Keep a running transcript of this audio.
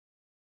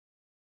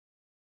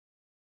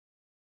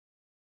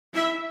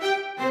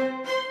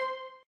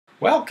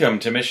Welcome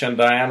to Misha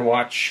Dianne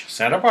Watch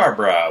Santa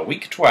Barbara,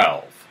 Week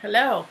 12.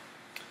 Hello.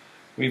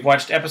 We've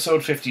watched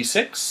episode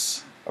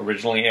 56,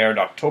 originally aired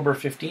October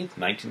 15th,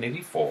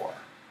 1984.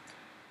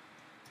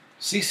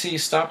 Cece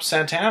stops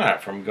Santana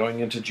from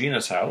going into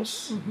Gina's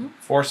house,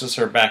 forces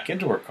her back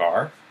into her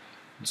car,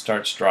 and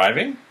starts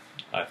driving.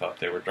 I thought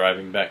they were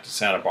driving back to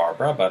Santa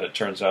Barbara, but it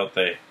turns out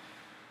they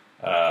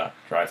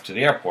drive to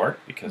the airport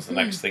because the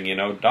next thing you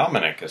know,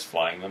 Dominic is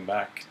flying them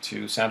back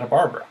to Santa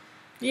Barbara.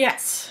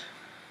 Yes.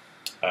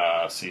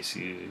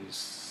 Cece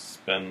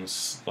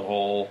spends the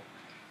whole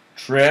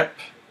trip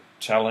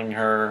telling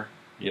her,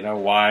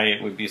 why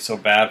it would be so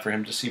bad for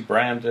him to see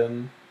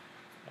Brandon.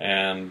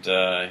 And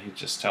he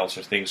just tells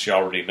her things she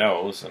already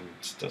knows and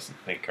doesn't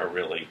think are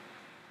really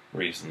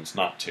reasons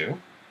not to.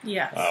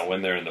 Yes.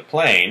 When they're in the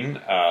plane,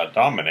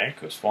 Dominic,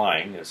 who's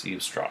flying, is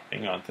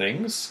eavesdropping on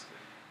things.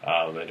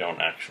 They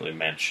don't actually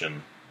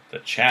mention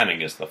that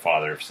Channing is the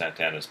father of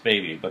Santana's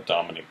baby, but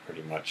Dominic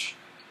pretty much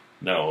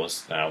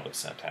knows now that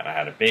Santana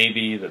had a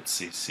baby, that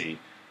Cece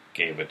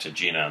gave it to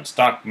Gina and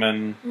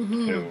Stockman,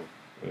 who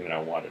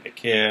wanted a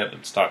kid,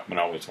 and Stockman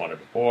always wanted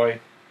a boy.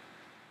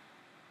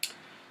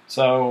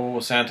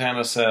 So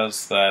Santana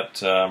says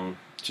that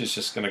she's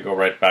just going to go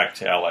right back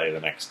to LA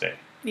the next day.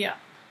 Yeah.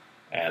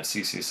 And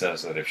Cece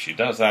says that if she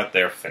does that,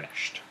 they're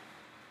finished.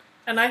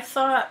 And I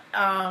thought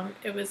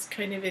it was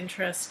kind of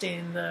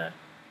interesting, the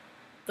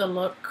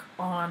look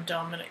on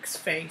Dominic's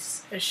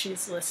face as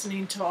she's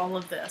listening to all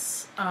of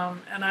this.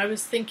 And I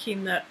was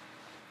thinking that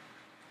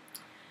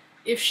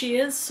if she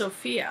is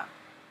Sophia,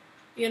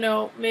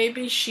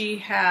 maybe she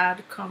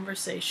had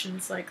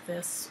conversations like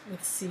this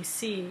with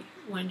Cece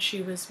when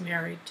she was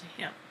married to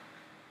him.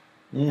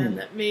 And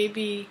that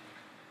maybe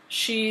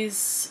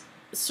she's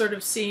sort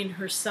of seeing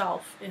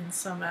herself in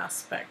some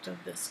aspect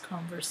of this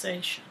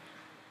conversation.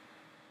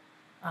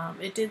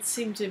 It did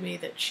seem to me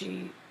that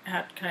she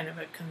had kind of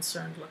a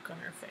concerned look on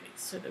her face.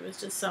 So there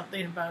was just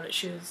something about it.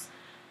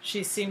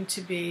 She seemed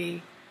to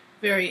be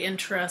very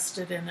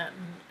interested in it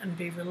and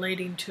be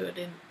relating to it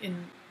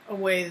in a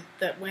way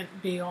that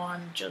went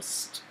beyond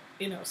just,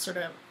 sort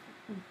of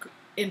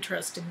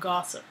interest in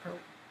gossip or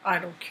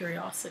idle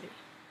curiosity.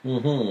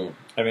 I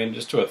mean,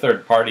 just to a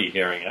third party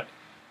hearing it,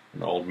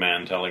 an old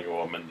man telling a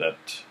woman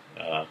that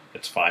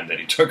it's fine that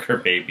he took her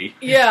baby.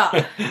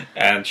 Yeah.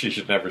 And she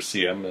should never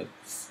see him.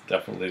 It's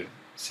definitely,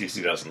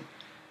 Cece doesn't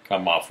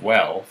come off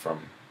well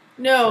from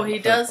he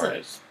doesn't.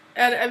 Parties.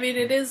 And I mean,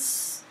 it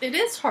is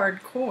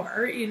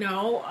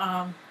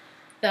hardcore,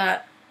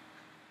 that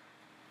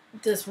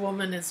this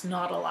woman is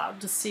not allowed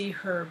to see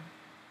her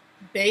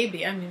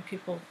baby. I mean,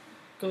 people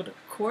go to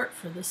court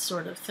for this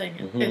sort of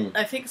thing. It,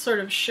 I think, sort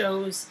of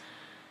shows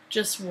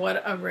just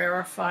what a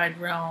rarefied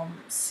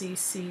realm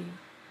Cece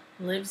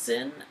lives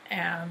in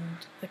and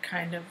the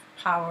kind of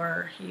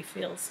power he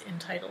feels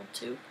entitled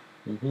to.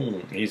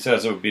 He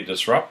says it would be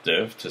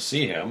disruptive to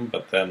see him,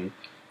 but then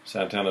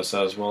Santana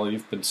says, well,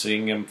 you've been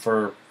seeing him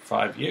for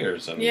 5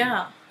 years, and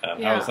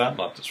how is that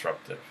not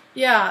disruptive?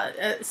 Yeah,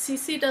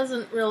 Cece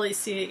doesn't really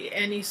see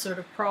any sort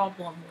of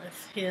problem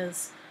with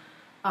his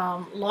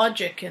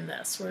logic in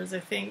this, whereas I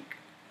think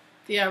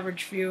the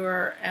average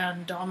viewer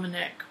and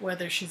Dominic,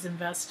 whether she's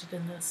invested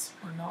in this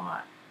or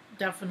not,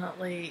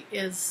 definitely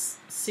is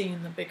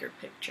seeing the bigger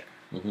picture.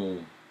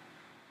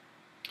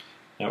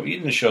 Now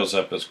Eden shows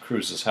up as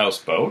Cruz's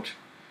houseboat,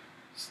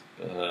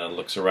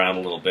 looks around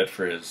a little bit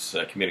for his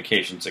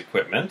communications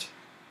equipment,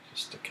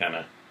 just to kind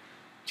of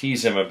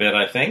tease him a bit,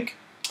 I think.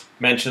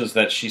 Mentions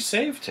that she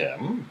saved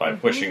him by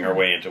pushing her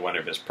way into one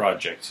of his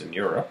projects in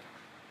Europe.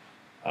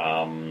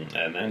 And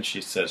then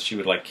she says she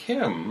would like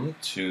him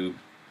to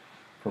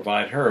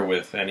provide her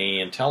with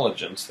any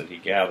intelligence that he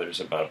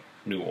gathers about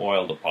new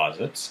oil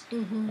deposits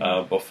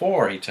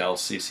before he tells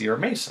Cece or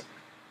Mason.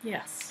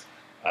 Yes.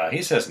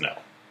 He says no.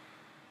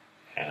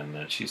 And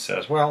then she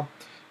says, well,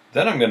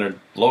 then I'm going to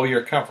blow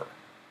your cover.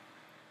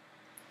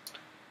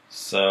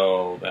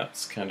 So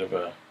that's kind of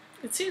a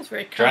it seems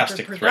very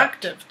drastic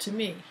counterproductive to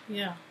me.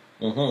 Yeah.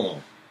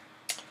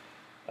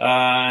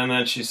 And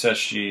then she says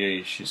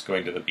she's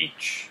going to the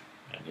beach,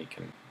 and he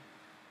can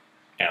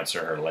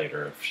answer her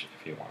later if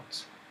he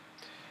wants.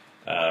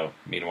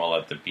 Meanwhile,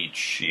 at the beach,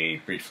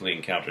 she briefly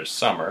encounters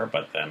Summer,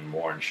 but then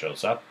Warren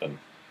shows up and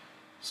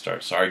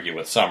starts to argue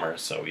with Summer,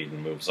 so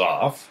Eden moves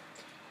off.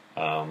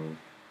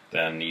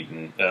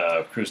 Then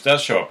Cruz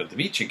does show up at the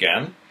beach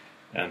again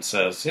and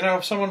says,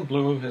 if someone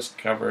blew his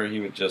cover, he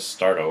would just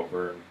start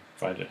over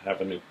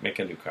and make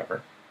a new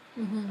cover.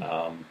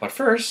 But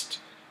first,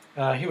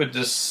 he would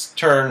just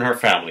turn her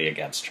family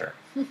against her.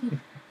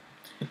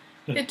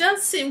 It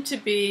does seem to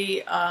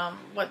be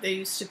what they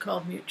used to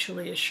call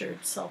mutually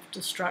assured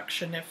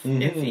self-destruction if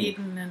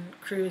Eden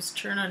and Cruz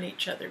turn on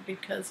each other,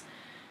 because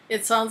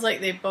it sounds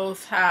like they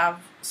both have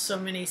so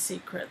many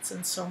secrets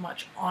and so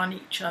much on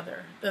each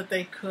other that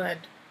they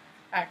could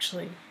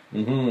actually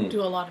do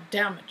a lot of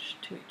damage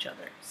to each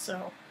other.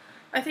 So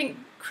I think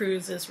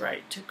Cruz is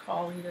right to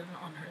call Eden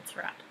on her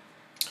threat.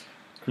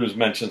 Cruz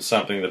mentioned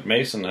something that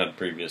Mason had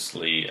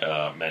previously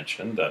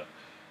mentioned, that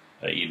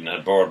Eden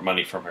had borrowed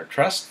money from her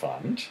trust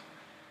fund,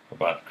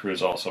 But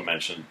Cruz also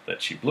mentioned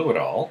that she blew it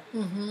all,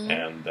 Mm-hmm.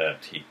 and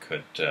that he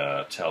could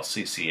tell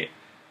Cece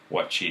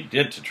what she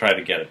did to try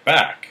to get it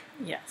back.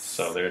 Yes.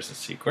 So there's a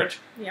secret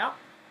Yeah.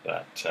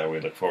 that we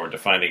look forward to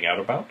finding out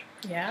about.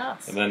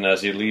 Yes. And then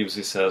as he leaves,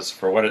 he says,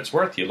 "For what it's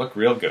worth, you look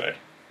real good."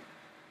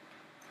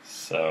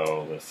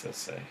 So this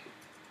is a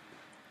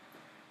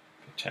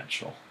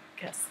potential.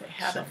 Guess they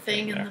had a something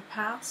thing in there. the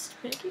past,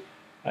 maybe?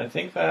 I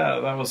think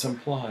that was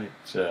implied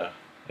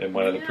in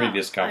one of the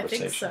previous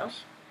conversations. I think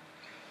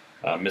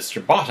so.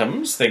 Mr.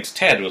 Bottoms thinks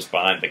Ted was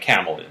behind the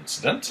camel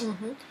incident,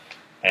 Mm-hmm.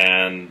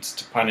 and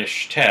to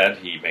punish Ted,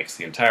 he makes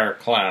the entire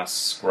class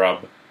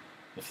scrub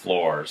the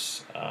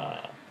floors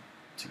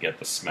to get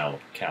the smell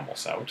of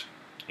camels out.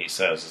 He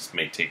says this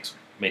may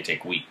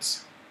take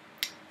weeks.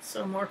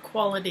 So more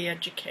quality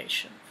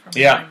education from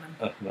Yeah,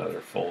 Lyman.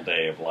 another full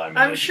day of Lyman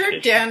I'm education. sure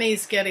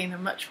Danny's getting a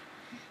much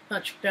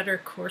better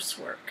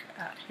coursework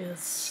at his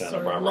Santa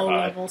sort of Barbara High.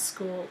 low-level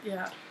school.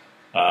 Yeah.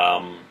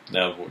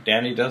 Now,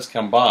 Danny does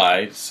come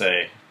by to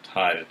say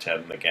hi to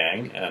Ted and the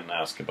gang and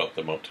ask about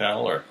the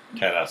motel, or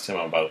Ted asks him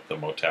about the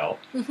motel.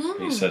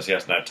 Mm-hmm. He says he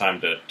hasn't had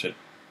time to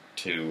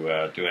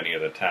do any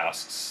of the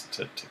tasks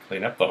to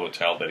clean up the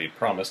hotel that he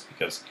promised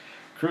because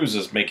Cruz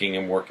is making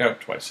him work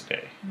out twice a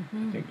day.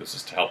 Mm-hmm. I think this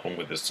is to help him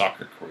with his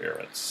soccer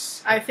career.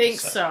 I think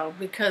so,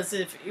 because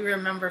if you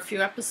remember a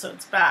few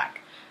episodes back,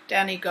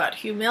 Danny got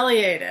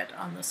humiliated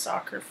on the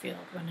soccer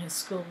field when his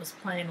school was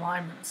playing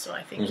Lyman, so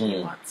I think he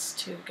wants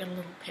to get a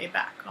little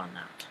payback on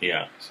that.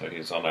 Yeah, so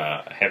he's on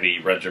a heavy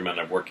regimen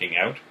of working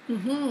out.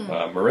 Mm-hmm.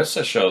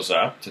 Marissa shows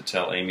up to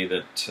tell Amy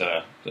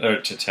to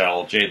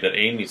tell Jade that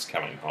Amy's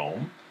coming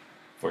home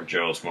for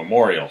Joe's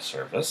memorial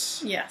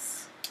service.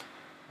 Yes.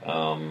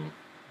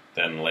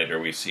 Then later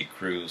we see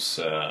Cruz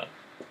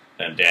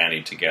and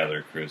Danny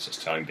together. Cruz is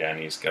telling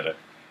Danny he's got to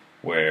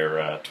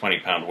wear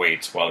 20-pound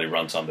weights while he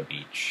runs on the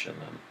beach,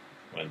 and then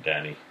when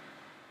Danny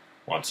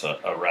wants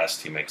a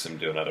rest, he makes him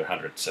do another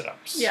 100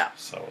 sit-ups. Yeah.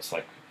 So it's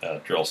like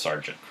Drill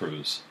Sergeant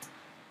Cruz.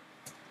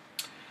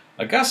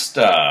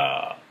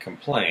 Augusta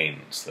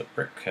complains that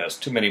Brick has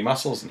too many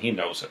muscles and he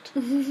knows it.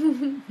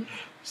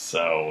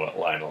 So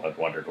Lionel had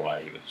wondered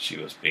why she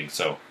was being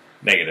so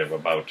negative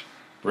about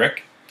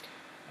Brick.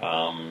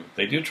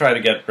 They do try to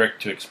get Brick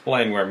to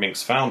explain where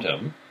Minx found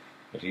him,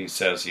 but he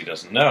says he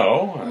doesn't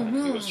know.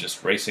 He was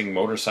just racing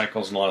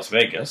motorcycles in Las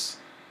Vegas,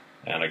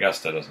 and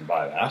Augusta doesn't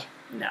buy that.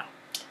 No.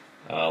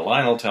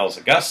 Lionel tells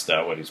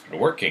Augusta what he's been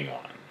working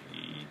on.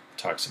 He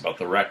talks about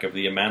the wreck of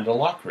the Amanda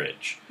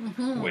Lockridge,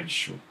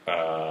 which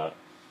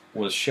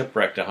was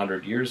shipwrecked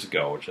 100 years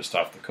ago just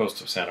off the coast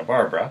of Santa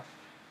Barbara,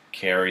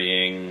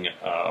 carrying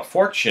a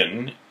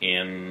fortune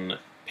in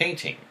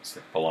paintings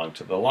that belonged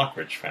to the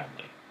Lockridge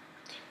family.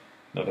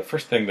 Now, the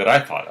first thing that I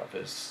thought of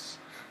is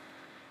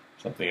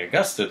something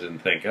Augusta didn't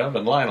think of,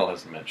 and Lionel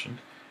hasn't mentioned.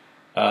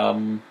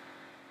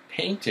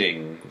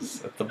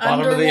 Paintings at the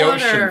bottom of the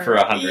ocean for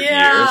 100 years.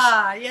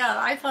 Yeah,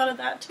 I thought of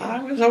that too.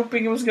 I was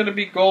hoping it was going to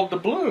be gold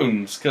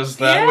doubloons, because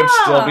that would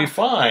still be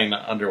fine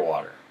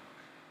underwater.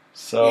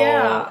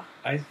 So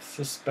I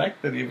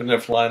suspect that even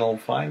if Lionel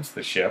finds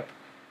the ship,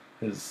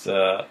 his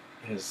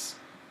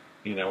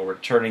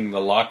returning the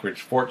Lockridge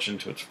fortune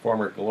to its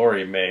former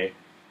glory may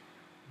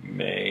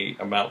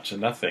amount to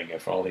nothing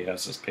if all he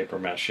has is paper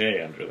mache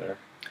under there.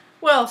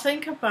 Well,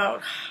 think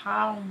about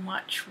how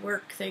much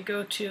work they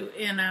go to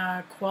in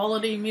a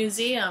quality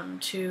museum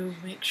to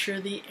make sure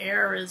the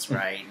air is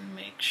right and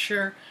make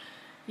sure,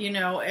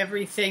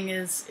 everything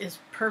is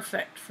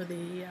perfect for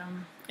the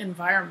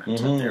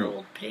environment of their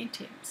old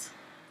paintings.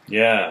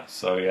 Yeah,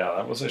 so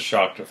that was a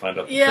shock to find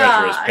out the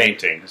treasure is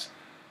paintings.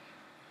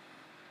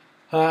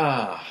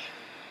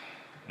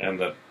 And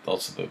that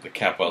also the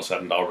Capwells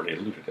hadn't already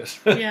looted it.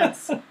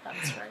 Yes,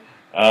 that's right.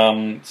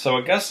 So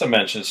Augusta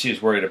mentions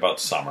she's worried about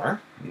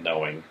Summer,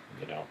 knowing,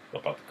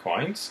 about the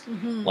coins.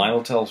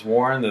 Lionel tells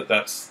Warren that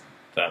that's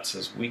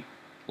his weak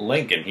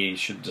link, and he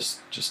should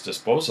just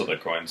dispose of the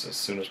coins as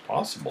soon as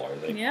possible, or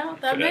they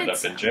could end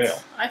up in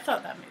jail. I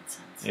thought that made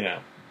sense. Yeah.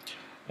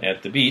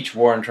 At the beach,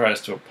 Warren tries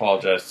to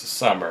apologize to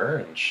Summer,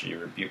 and she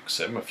rebukes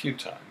him a few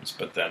times,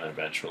 but then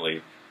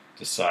eventually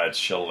decides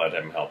she'll let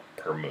him help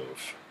her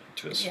move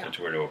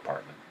into her new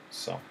apartment.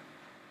 So,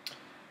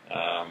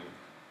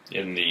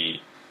 in the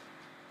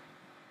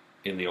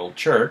old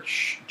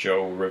church,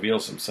 Joe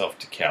reveals himself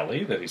to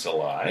Kelly that he's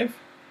alive,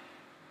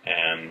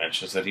 and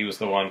mentions that he was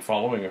the one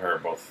following her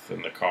both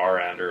in the car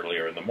and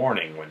earlier in the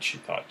morning when she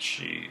thought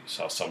she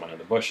saw someone in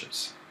the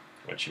bushes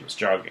when she was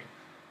jogging.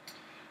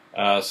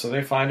 So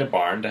they find a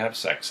barn to have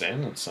sex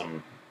in and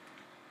some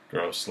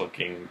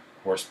gross-looking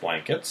horse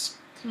blankets.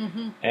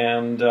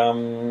 And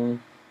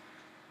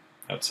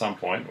at some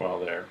point, while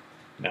they're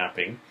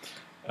napping,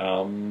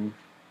 the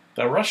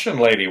Russian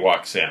lady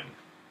walks in.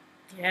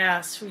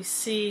 Yes, we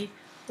see,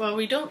 well,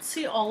 we don't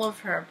see all of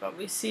her, but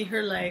we see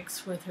her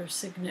legs with her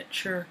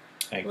signature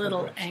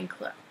little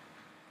anklet.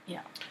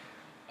 Yeah.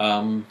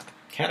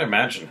 Can't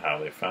imagine how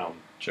they found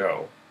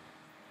Joe,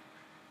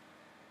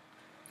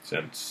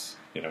 since,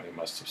 he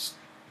must have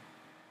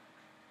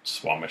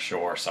swum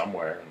ashore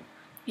somewhere and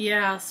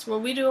Yes, well,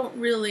 we don't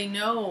really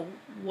know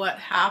what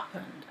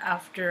happened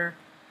after,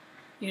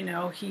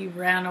 he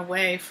ran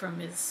away from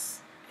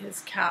his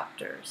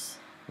captors.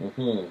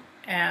 Mm-hmm.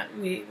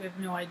 And we have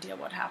no idea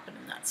what happened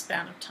in that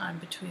span of time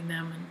between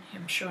them and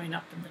him showing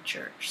up in the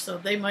church. So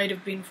they might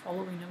have been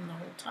following him the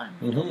whole time.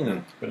 We don't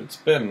know. But it's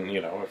been,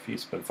 if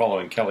he's been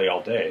following Kelly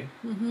all day,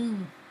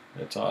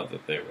 it's odd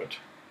that they would,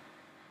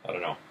 I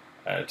don't know,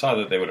 it's odd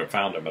that they would have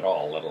found him at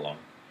all, let alone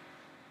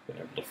been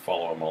able to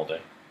follow him all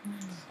day.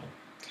 So,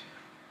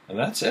 and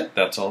that's it.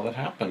 That's all that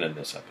happened in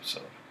this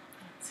episode.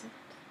 That's it.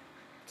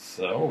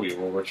 So we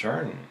will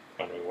return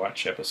when we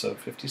watch episode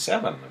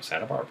 57 of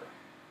Santa Barbara.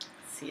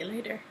 See you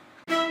later.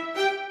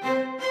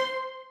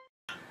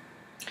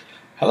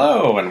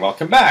 Hello, and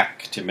welcome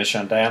back to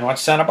Misha Dianne Watch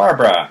Santa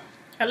Barbara.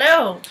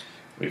 Hello.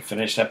 We've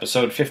finished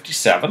episode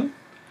 57.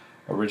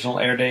 Original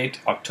air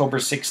date October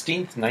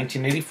 16th,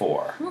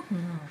 1984.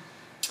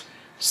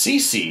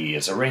 Cece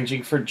is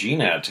arranging for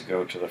Gina to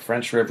go to the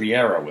French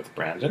Riviera with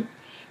Brandon,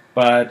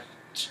 but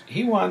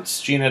he wants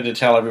Gina to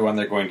tell everyone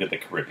they're going to the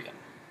Caribbean.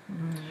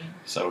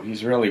 So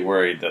he's really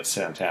worried that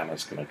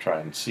Santana's going to try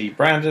and see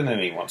Brandon,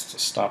 and he wants to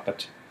stop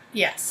it.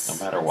 Yes.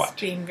 No matter what.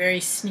 He's being very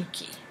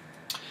sneaky.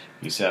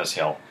 He says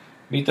he'll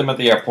meet them at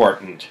the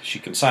airport and she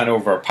can sign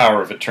over a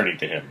power of attorney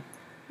to him.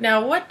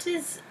 Now, what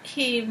does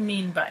he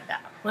mean by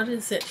that? What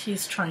is it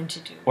he's trying to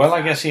do? Well,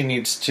 I guess he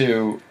needs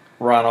to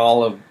run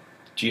all of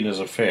Gina's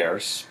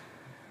affairs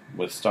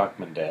with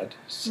Stockman dead.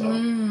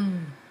 So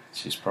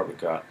she's probably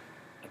got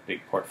a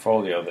big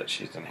portfolio that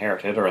she's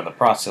inherited or in the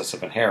process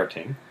of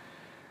inheriting.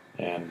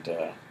 And,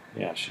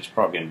 she's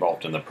probably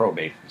involved in the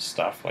probate and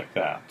stuff like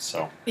that.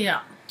 So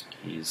yeah,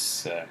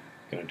 he's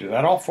going to do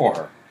that all for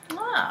her.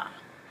 Ah.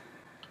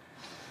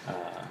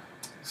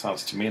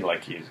 Sounds to me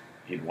like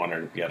he'd want her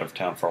to be out of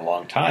town for a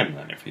long time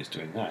then if he's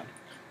doing that.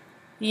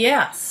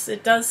 Yes,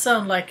 it does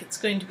sound like it's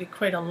going to be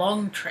quite a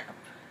long trip.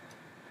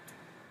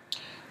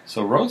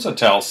 So Rosa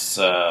tells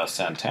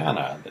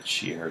Santana that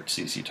she heard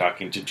Cece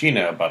talking to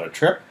Gina about a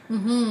trip.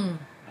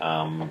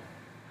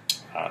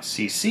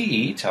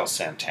 Cece tells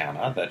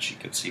Santana that she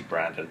could see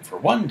Brandon for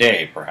one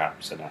day,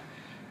 perhaps, at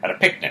a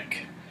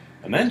picnic.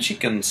 And then she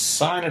can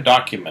sign a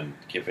document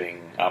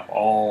giving up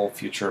all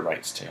future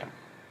rights to him.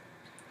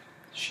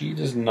 She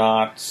does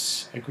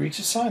not agree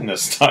to sign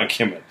this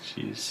document.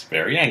 She's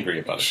very angry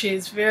about it.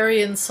 She's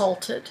very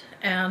insulted,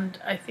 and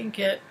I think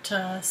it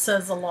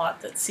says a lot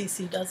that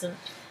Cece doesn't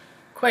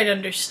quite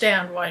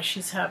understand why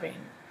she's having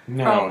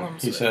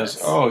problems he with says,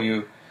 this.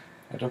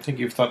 I don't think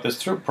you've thought this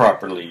through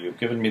properly. You've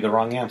given me the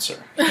wrong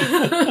answer.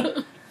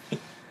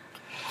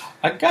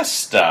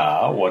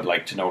 Augusta would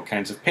like to know what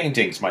kinds of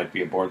paintings might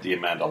be aboard the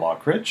Amanda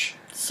Lockridge.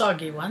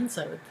 Soggy ones,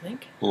 I would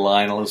think.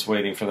 Lionel is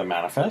waiting for the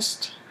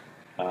manifest.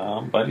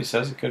 But he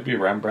says it could be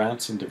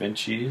Rembrandts and Da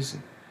Vinci's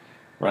and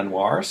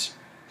Renoirs.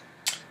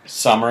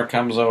 Summer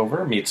comes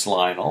over, meets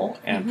Lionel,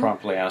 and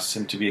promptly asks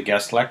him to be a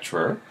guest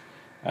lecturer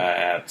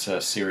at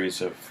a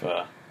series of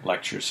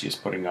lectures he's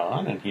putting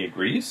on, and he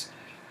agrees.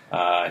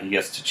 He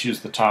gets to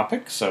choose the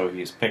topic, so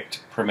he's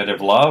picked primitive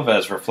love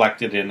as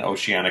reflected in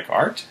oceanic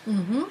art,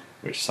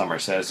 which Summer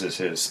says is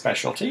his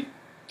specialty.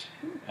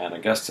 And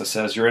Augusta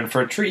says, you're in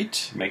for a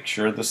treat. Make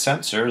sure the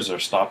censors are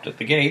stopped at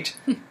the gate.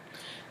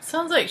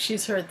 Sounds like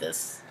she's heard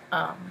this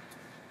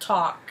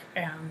talk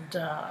and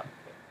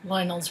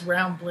Lionel's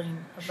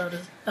rambling about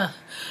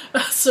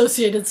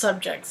associated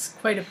subjects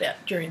quite a bit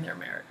during their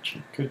marriage.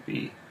 It could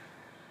be.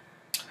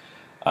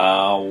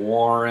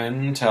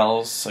 Warren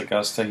tells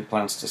Augusta he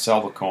plans to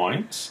sell the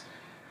coins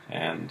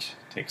and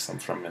takes them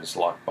from his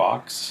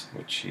lockbox,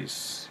 which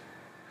he's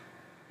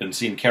been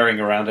seen carrying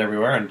around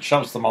everywhere, and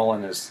shoves them all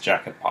in his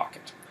jacket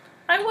pocket.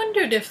 I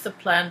wondered if the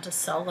plan to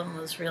sell them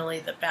was really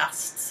the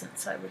best,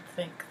 since I would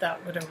think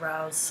that would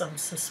arouse some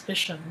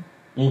suspicion.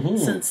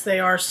 Since they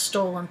are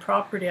stolen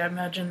property, I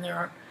imagine there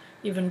are,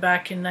 even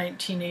back in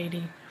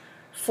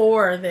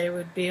 1984, there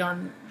would be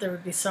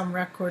some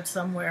record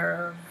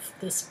somewhere of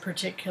this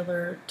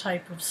particular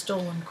type of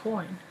stolen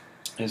coin.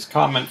 His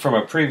comment from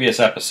a previous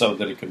episode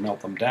that he could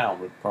melt them down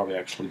would probably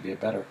actually be a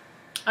better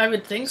I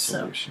would think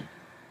solution.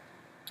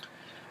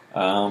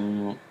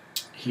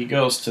 He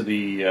goes to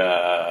the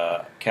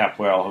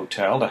Capwell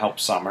Hotel to help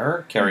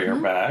Summer carry her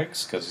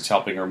bags because he's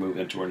helping her move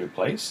into her new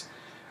place.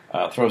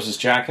 Throws his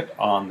jacket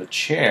on the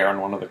chair and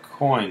one of the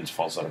coins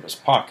falls out of his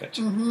pocket.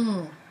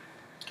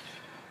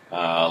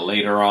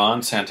 Later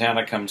on,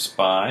 Santana comes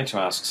by to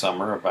ask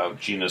Summer about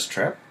Gina's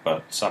trip,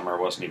 but Summer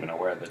wasn't even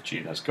aware that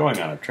Gina's going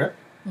on a trip.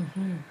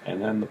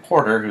 And then the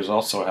porter, who's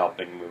also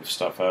helping move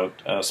stuff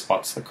out,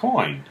 spots the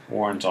coin.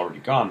 Warren's already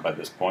gone by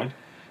this point,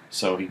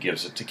 so he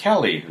gives it to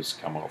Kelly, who's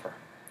come over.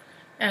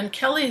 And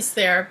Kelly's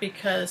there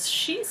because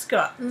she's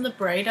gotten the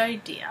bright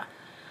idea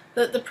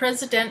that the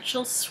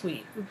presidential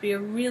suite would be a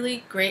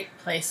really great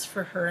place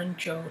for her and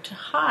Joe to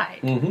hide.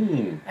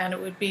 And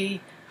it would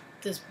be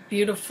this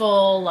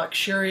beautiful,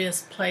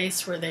 luxurious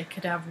place where they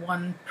could have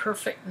one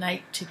perfect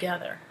night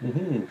together.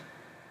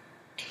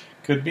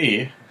 Could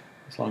be,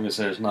 as long as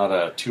there's not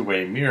a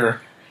two-way mirror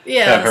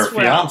Yes, that her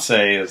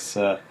fiancé is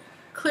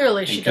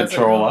clearly she in doesn't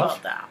control know of.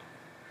 about that.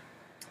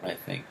 I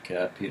think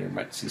Peter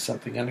might see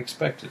something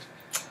unexpected.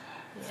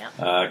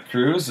 Yeah.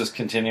 Cruz is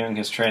continuing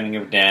his training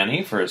of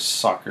Danny for his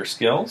soccer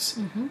skills.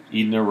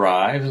 Eden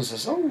arrives and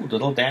says, "Oh,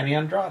 little Danny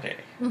Andrade."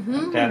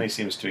 And Danny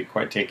seems to be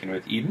quite taken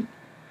with Eden.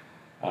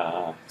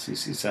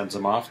 Cece sends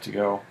him off to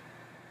go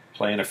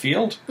play in a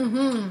field.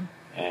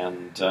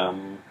 And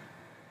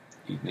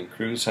Eden and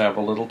Cruz have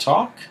a little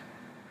talk.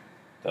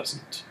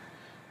 Doesn't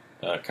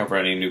cover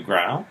any new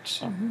ground.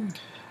 So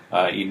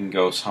Eden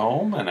goes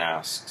home and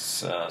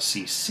asks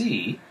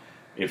Cece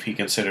if he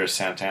considers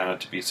Santana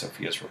to be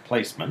Sophia's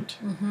replacement.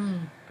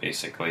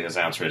 Basically, his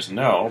answer is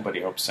no, but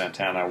he hopes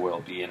Santana will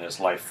be in his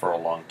life for a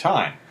long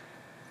time.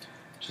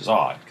 Which is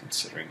odd,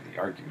 considering the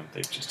argument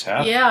they've just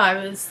had. Yeah,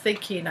 I was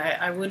thinking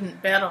I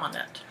wouldn't bet on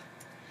it.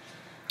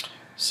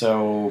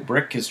 So,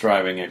 Brick is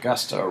driving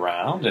Augusta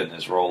around in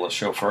his role as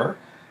chauffeur.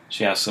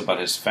 She asks about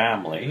his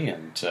family,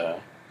 and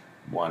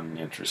one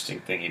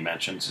interesting thing he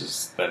mentions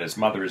is that his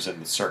mother is in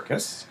the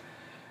circus,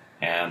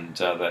 and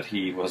that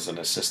he was an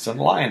assistant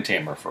lion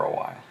tamer for a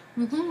while.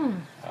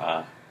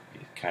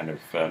 He kind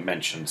of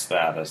mentions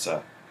that as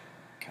a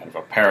kind of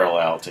a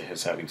parallel to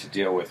his having to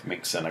deal with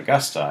Minx and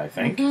Augusta, I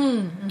think.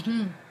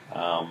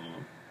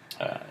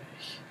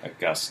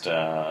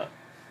 Augusta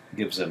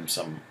gives him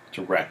some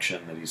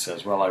direction that he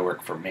says, "Well, I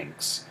work for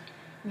Minx."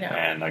 Yeah.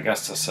 And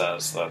Augusta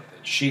says that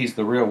she's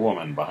the real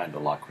woman behind the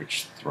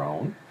Lockridge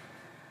throne.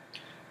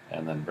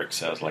 And then Brick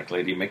says, like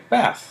Lady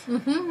Macbeth.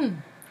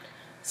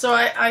 So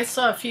I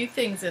saw a few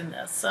things in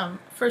this.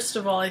 First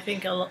of all, I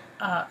think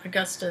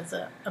Augusta is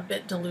a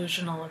bit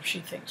delusional if she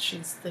thinks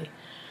she's the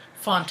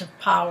font of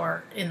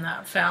power in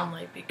that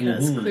family,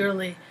 because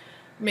clearly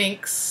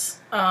Minx,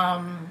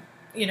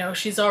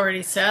 she's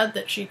already said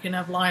that she can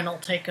have Lionel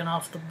taken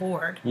off the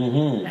board,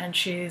 and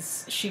she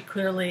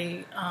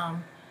clearly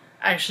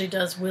actually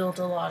does wield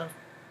a lot of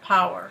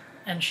power,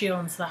 and she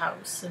owns the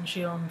house, and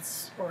she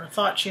owns, or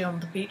thought she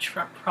owned the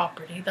beachfront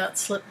property. That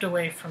slipped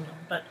away from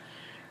them, but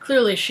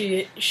clearly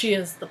she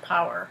is the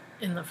power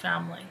in the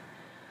family.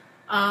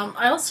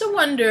 I also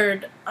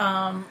wondered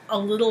a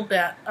little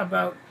bit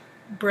about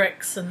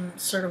Brick's and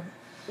sort of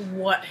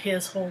what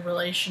his whole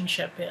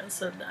relationship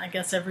is, and I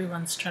guess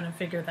everyone's trying to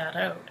figure that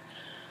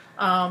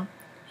out.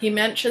 He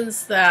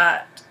mentions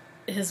that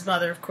his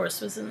mother, of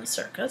course, was in the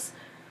circus.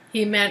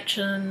 He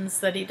mentions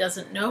that he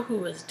doesn't know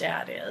who his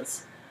dad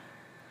is.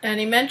 And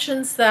he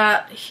mentions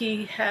that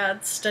he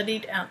had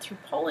studied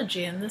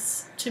anthropology, and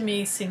this, to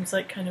me, seems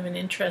like kind of an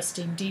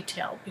interesting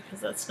detail, because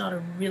that's not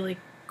a really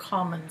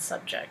common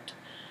subject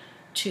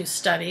to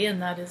study,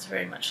 and that is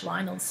very much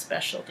Lionel's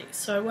specialty.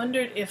 So I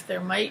wondered if there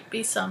might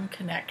be some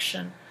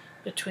connection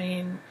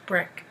between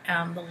Brick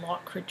and the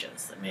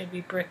Lockridges that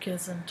maybe Brick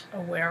isn't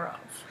aware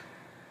of.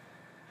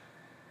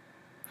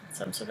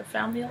 Some sort of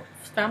family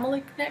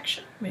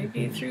connection,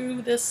 maybe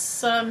through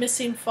this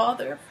missing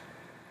father.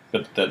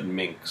 But that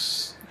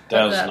Minx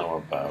does know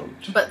about.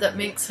 But that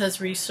Minx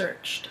has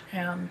researched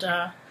and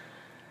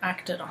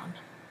acted on.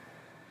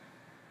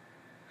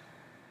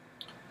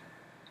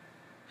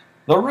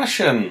 The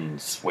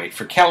Russians wait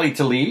for Kelly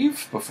to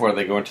leave before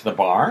they go into the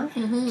barn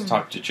to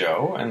talk to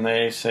Joe, and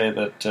they say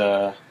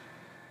that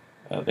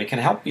they can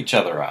help each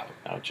other out.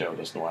 Now, Joe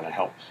doesn't want to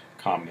help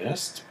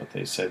communists, but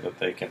they say that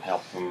they can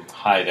help him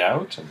hide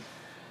out, and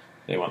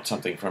they want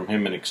something from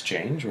him in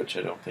exchange, which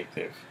I don't think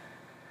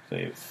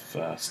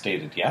they've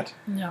stated yet.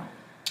 No.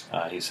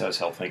 He says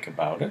he'll think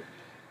about it.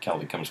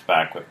 Kelly comes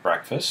back with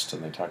breakfast,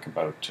 and they talk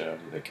about who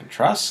they can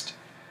trust.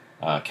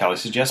 Kelly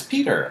suggests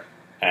Peter,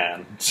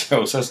 and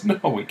Joe says, no,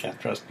 we can't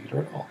trust Peter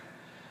at all.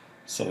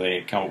 So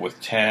they come up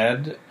with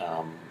Ted.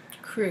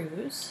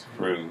 Cruz.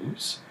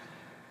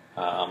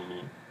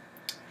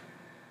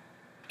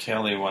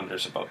 Kelly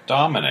wonders about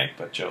Dominic,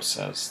 but Joe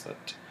says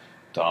that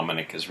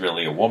Dominic is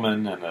really a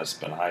woman and has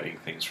been hiding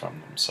things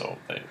from them, so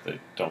they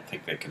don't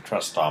think they can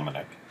trust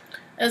Dominic.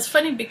 And it's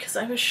funny because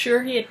I was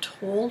sure he had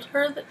told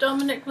her that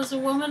Dominic was a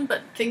woman,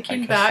 but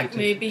thinking back,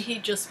 maybe he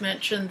just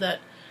mentioned that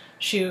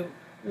she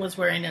was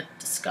wearing a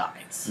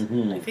disguise.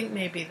 I think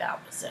maybe that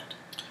was it.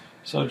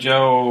 So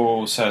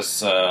Joe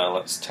says,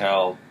 let's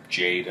tell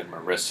Jade and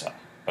Marissa,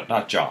 but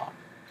not John.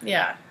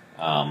 Yeah.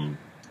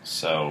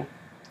 So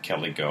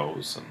Kelly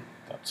goes, and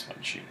that's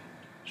when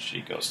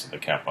she goes to the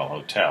Capel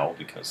Hotel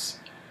because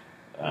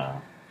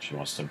she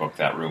wants to book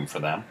that room for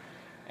them.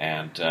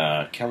 And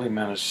Kelly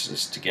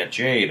manages to get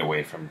Jade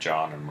away from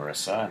John and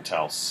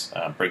Marissa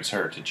and brings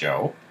her to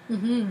Joe.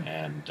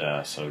 And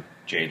so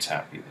Jade's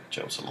happy that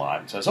Joe's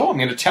alive and says, oh, I'm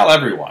going to tell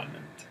everyone.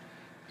 And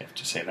you have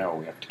to say, no,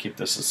 we have to keep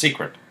this a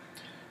secret.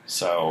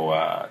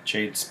 So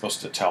Jade's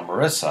supposed to tell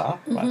Marissa,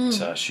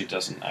 but she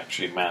doesn't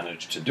actually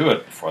manage to do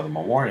it before the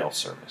memorial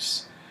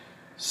service.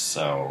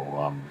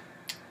 So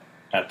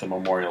at the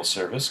memorial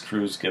service,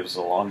 Cruz gives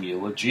a long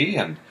eulogy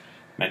and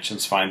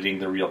mentions finding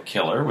the real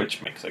killer,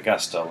 which makes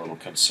Augusta a little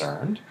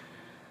concerned.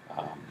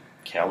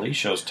 Kelly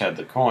shows Ted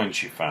the coin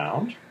she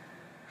found.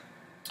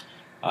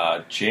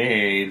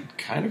 Jade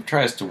kind of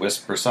tries to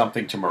whisper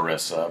something to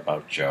Marissa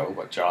about Joe,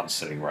 but John's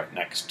sitting right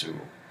next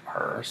to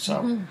her,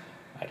 so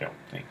I don't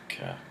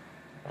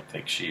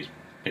think she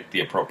pick the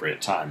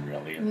appropriate time,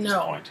 really, at this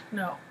point.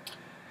 No.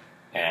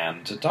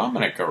 And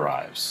Dominic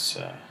arrives.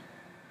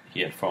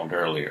 He had phoned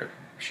earlier.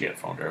 She had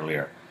phoned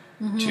earlier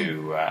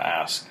to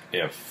ask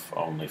if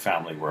only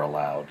family were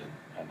allowed,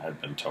 and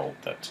had been told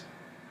that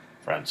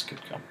friends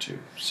could come too.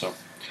 So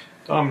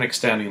Dominic's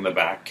standing in the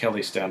back,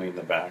 Kelly's standing in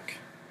the back.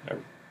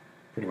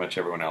 Pretty much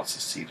everyone else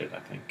is seated, I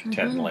think.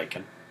 Ted and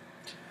Laken.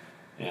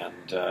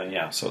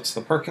 And so it's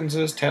the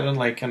Perkinses, Ted and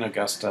Laken,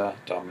 Augusta,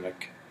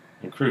 Dominic,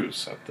 and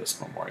Cruz at this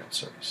memorial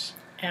service.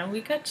 And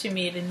we got to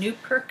meet a new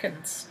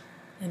Perkins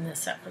in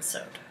this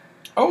episode.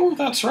 Oh,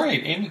 that's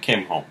right. Amy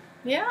came home.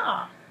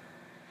 Yeah.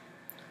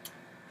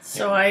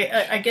 So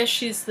I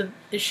guess is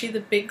she the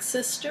big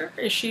sister?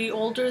 Is she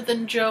older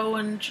than Joe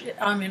and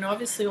I mean,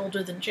 obviously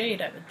older than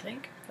Jade, I would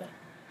think. But.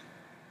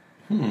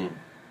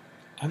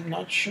 I'm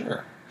not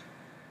sure.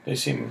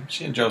 She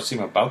and Joe seem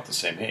about the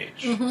same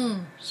age.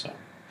 So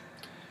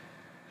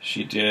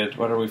she did.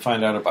 What do we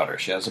find out about her?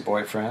 She has a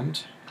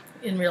boyfriend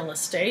in real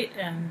estate,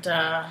 and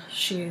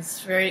she's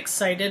very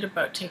excited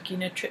about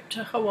taking a trip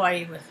to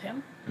Hawaii with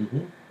him.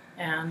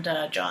 And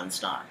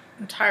John's not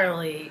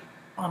entirely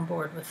on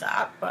board with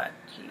that, but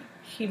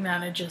he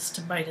manages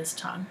to bite his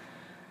tongue.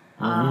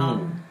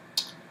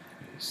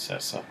 He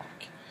says,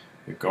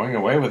 "You're going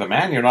away with a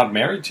man you're not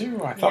married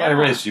to? I thought I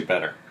raised you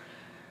better."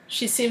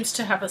 She seems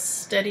to have a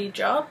steady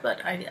job,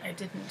 but I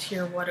didn't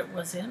hear what it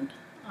was in.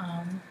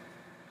 And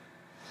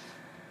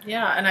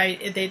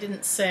they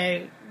didn't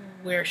say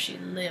where she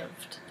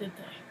lived, did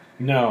they?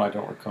 No, I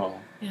don't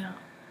recall. Yeah.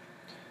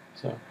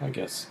 So I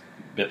guess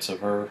bits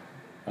of her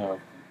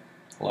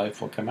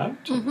life will come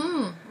out.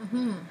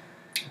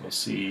 We'll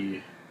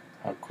see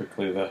how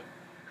quickly the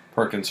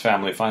Perkins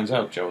family finds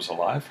out Joe's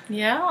alive.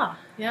 Yeah,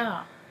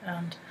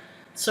 and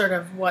sort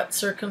of what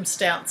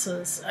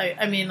circumstances.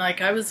 I mean,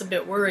 I was a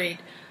bit worried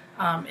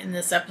in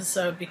this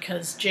episode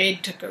because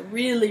Jade took a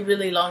really,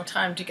 really long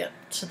time to get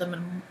to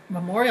the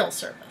memorial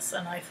service,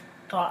 and I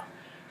thought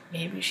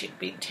maybe she'd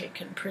been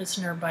taken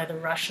prisoner by the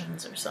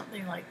Russians or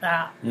something like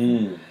that.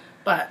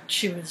 But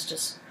she was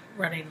just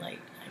running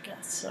late, I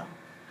guess. So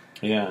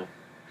yeah,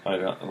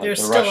 the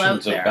still Russians out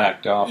have there.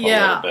 backed off a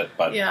little bit,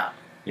 but yeah,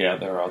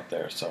 they're out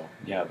there. So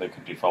yeah, they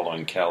could be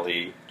following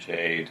Kelly,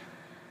 Jade,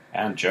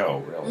 and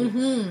Joe,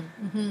 really.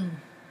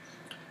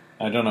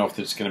 I don't know if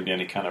there's going to be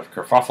any kind of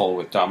kerfuffle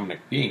with Dominic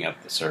being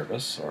at the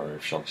service, or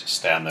if she'll just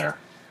stand there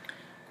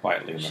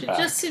quietly in the back.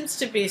 She just seems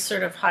to be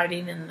sort of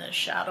hiding in the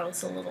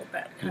shadows a little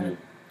bit,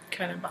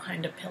 kind of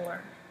behind a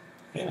pillar.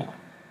 Yeah.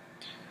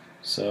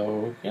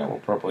 So, we'll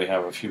probably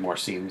have a few more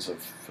scenes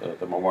of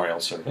the memorial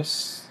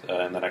service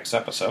in the next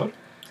episode.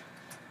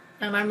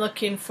 And I'm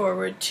looking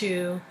forward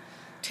to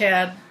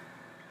Ted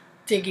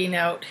digging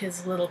out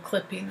his little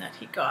clipping that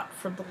he got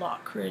from the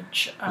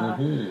Lockridge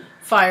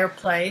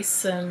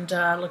fireplace and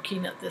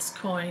looking at this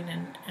coin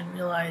and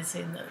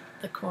realizing that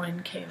the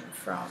coin came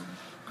from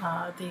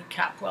the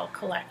Capwell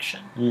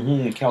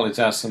collection. Kelly's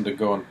asked them to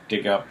go and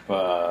dig up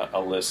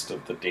a list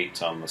of the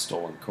dates on the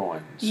stolen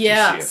coins.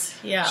 Yes.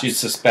 She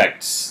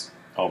suspects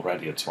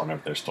already it's one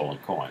of their stolen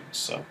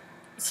coins.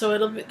 So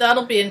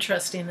that'll be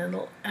interesting,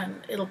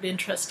 and it'll be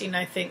interesting,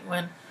 I think,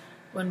 when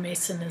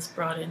Mason is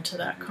brought into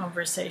that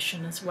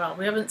conversation as well.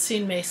 We haven't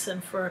seen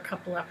Mason for a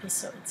couple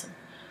episodes, and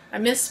I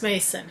miss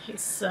Mason.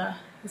 He's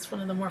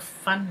one of the more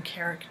fun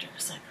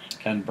characters, I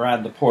think. And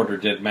Brad the porter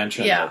did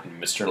mention that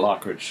Mr.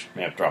 Lockridge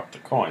may have dropped the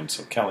coin,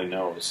 so Kelly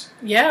knows.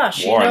 Yeah,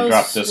 she Warren knows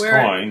dropped this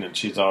coin, and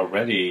she's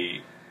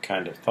already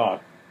kind of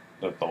thought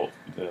that the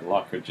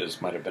Lockridges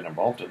might have been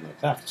involved in the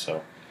theft.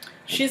 So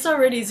she's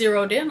already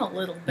zeroed in a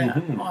little bit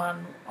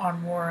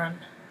on Warren.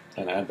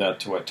 And add that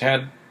to what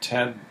Ted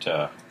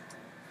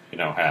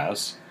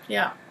has.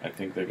 Yeah. I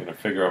think they're going to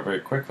figure out very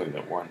quickly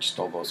that Warren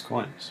stole those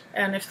coins.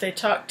 And if they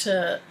talk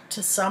to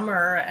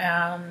Summer,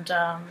 and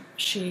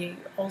she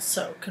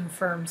also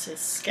confirms his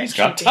sketchy He's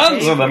got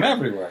tons of them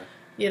everywhere.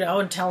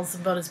 And tells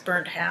them about his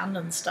burnt hand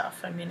and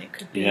stuff. I mean, it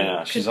could be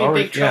she's be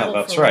already big trouble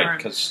that's for right. Warren.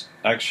 Because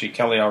actually,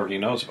 Kelly already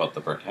knows about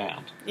the burnt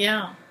hand.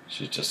 Yeah.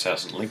 She just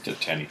hasn't linked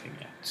it to anything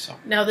yet. So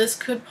now this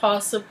could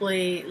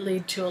possibly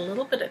lead to a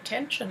little bit of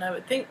tension, I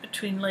would think,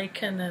 between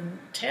Laken and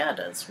Ted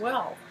as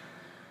well.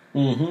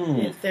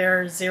 If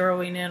they're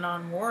zeroing in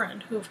on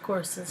Warren, who of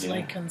course is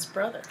Laken's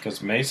brother. Because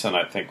Mason,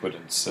 I think, would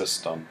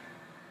insist on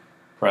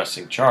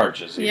pressing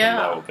charges, even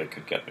though they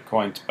could get the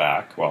coins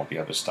back. Well, the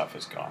other stuff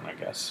is gone, I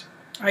guess.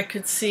 I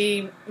could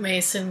see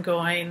Mason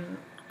going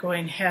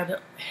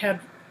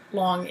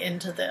headlong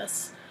into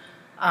this.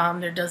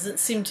 There doesn't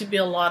seem to be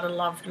a lot of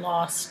love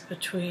lost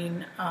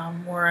between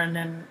Warren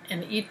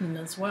and Eden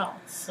as well.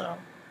 So,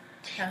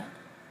 yeah.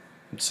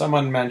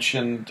 Someone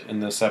mentioned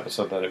in this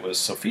episode that it was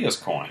Sophia's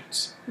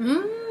coins.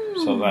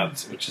 So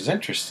which is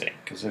interesting,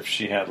 because if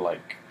she had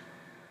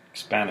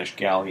Spanish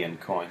galleon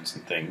coins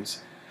and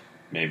things,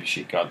 maybe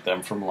she got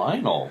them from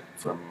Lionel.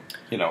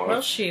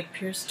 Well, she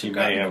appears to have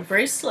gotten a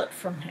bracelet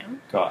from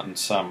him. Gotten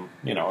some,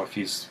 if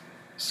he's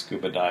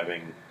scuba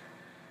diving,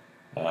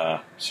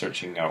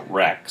 searching out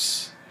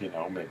wrecks.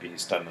 Maybe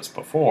he's done this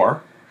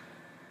before,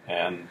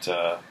 and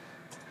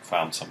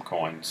found some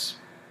coins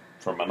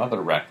from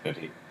another wreck that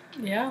he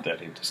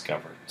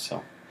discovered.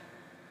 So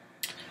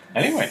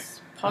anyway,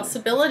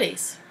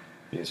 possibilities.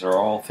 These are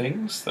all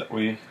things that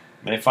we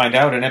may find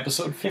out in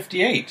episode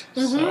 58.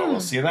 So we'll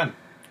see you then.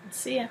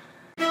 See ya.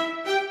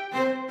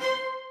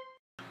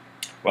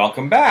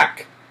 Welcome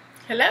back.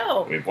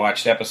 Hello. We've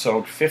watched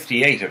episode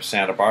 58 of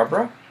Santa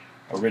Barbara.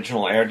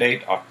 Original air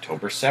date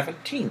October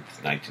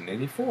 17th,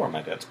 1984,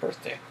 my dad's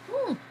birthday.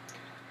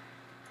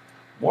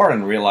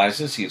 Warren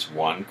realizes he's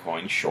one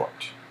coin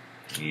short.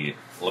 He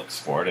looks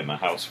for it in the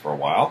house for a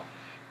while,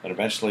 but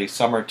eventually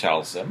Summer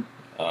tells him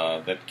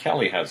that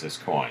Kelly has his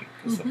coin,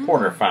 because the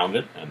porter found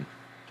it and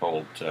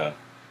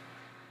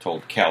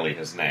told Kelly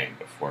his name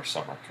before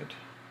Summer could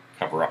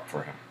cover up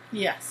for him.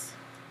 Yes.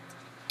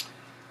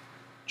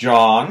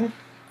 John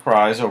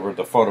cries over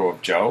the photo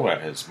of Joe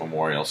at his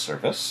memorial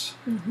service.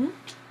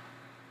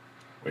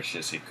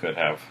 Wishes he could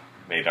have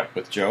made up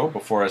with Joe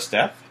before his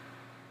death.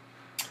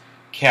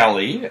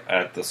 Kelly,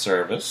 at the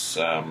service,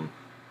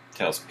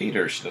 tells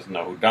Peter she doesn't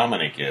know who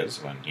Dominic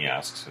is when he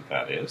asks who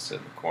that is in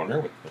the corner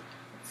with the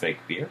fake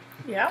beard.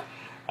 Yeah.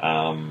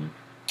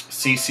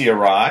 Cece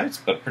arrives,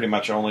 but pretty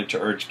much only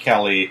to urge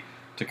Kelly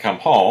to come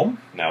home,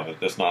 now that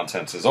this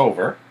nonsense is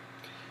over.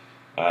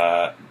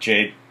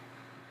 Jade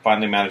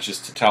finally manages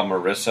to tell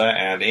Marissa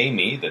and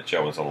Amy that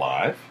Joe is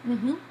alive.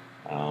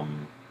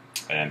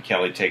 And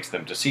Kelly takes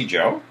them to see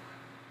Joe.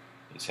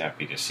 He's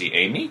happy to see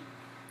Amy.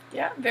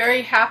 Yeah,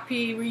 very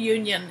happy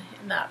reunion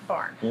in that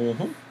barn.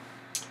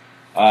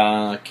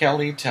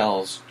 Kelly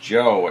tells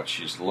Joe what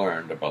she's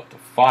learned about the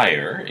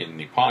fire in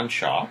the pawn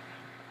shop,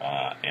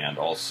 and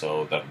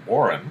also that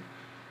Warren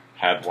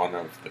had one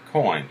of the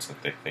coins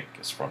that they think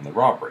is from the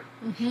robbery.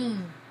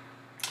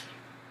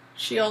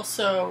 She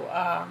also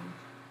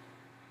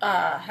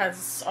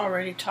has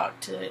already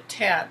talked to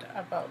Ted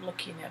about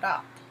looking it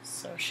up,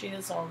 so she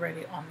is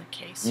already on the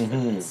case for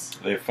this.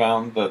 They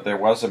found that there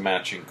was a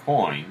matching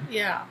coin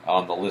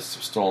on the list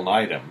of stolen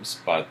items,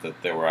 but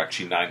that there were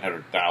actually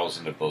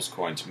 900,000 of those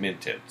coins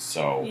minted,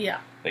 so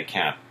they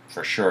can't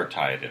for sure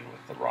tie it in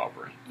with the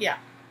robbery.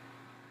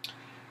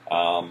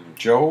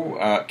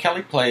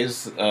 Kelly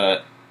plays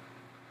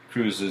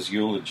Cruz's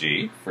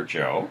eulogy for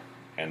Joe,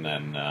 and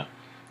then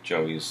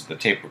Joe uses the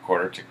tape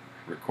recorder to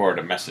record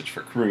a message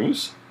for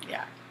Cruz.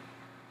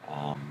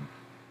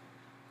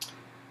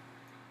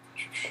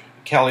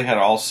 Kelly had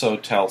also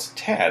tells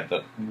Ted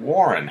that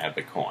Warren had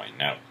the coin.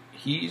 Now,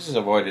 he's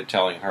avoided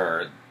telling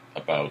her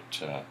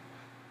about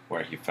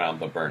where he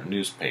found the burnt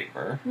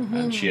newspaper,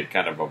 and she had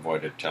kind of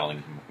avoided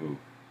telling him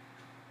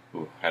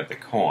who had the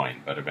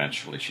coin, but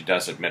eventually she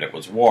does admit it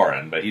was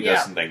Warren, but he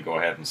doesn't then go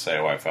ahead and say,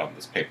 oh, I found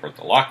this paper at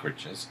the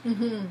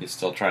Lockridges. He's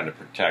still trying to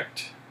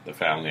protect the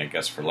family, I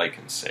guess, for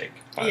Lakin's sake.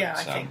 But,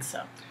 I think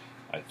so.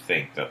 I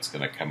think that's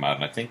going to come out,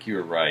 and I think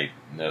you're right.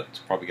 That's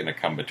probably going to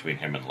come between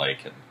him and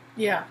Lakin.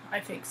 Yeah, I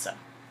think so.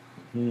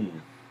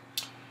 And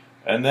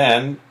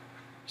then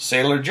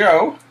Sailor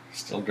Joe,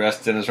 still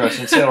dressed in his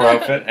Russian sailor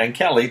outfit, and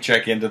Kelly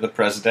check into the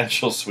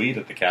presidential suite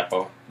at the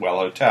Capowell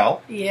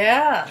Hotel.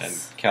 Yes.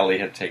 And Kelly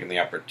had taken the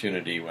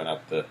opportunity when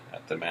at the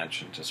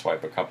mansion to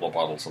swipe a couple of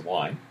bottles of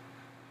wine.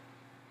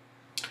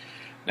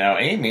 Now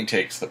Amy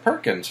takes the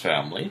Perkins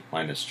family,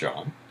 minus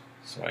John,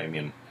 so Amy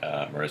and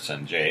Marissa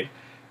and Jade,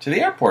 to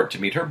the airport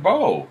to meet her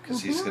beau,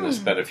 because he's going to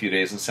spend a few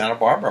days in Santa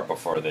Barbara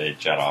before they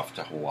jet off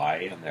to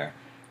Hawaii on their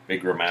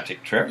big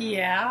romantic trip.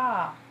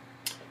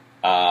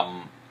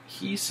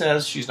 He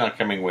says she's not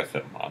coming with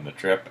him on the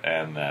trip,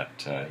 and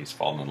that he's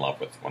fallen in love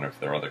with one of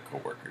their other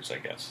co-workers, I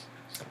guess.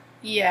 So.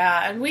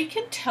 Yeah, and we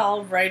can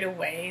tell right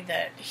away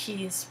that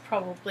he's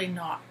probably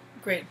not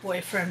great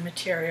boyfriend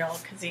material,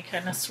 because he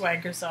kind of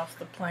swaggers off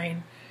the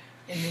plane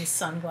in these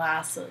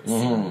sunglasses.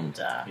 And,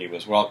 he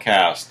was well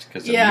cast,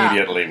 because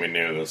immediately we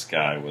knew this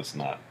guy was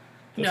not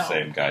the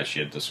same guy she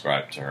had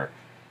described to her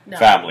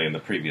family in the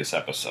previous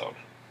episode.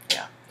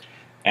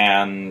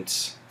 And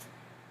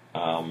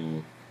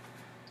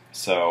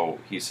so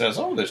he says,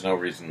 oh, there's no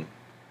reason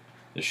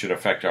this should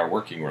affect our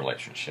working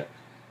relationship.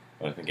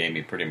 But I think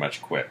Amy pretty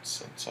much quits.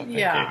 And so I think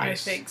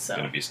Amy's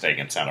going to be staying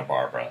in Santa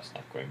Barbara. It's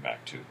not going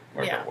back to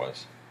wherever it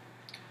was.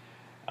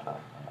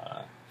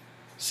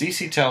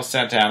 Cece tells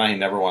Santana he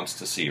never wants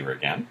to see her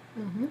again.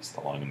 That's the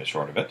long and the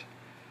short of it.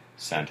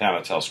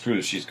 Santana tells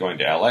Cruz she's going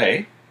to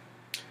L.A.,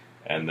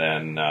 and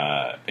then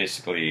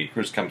basically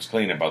Cruz comes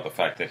clean about the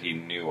fact that he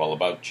knew all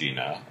about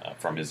Gina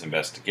from his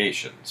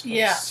investigations. But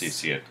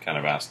Cece had kind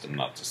of asked him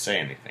not to say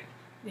anything.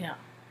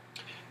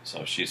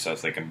 So she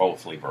says they can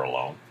both leave her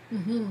alone.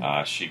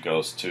 She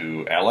goes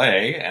to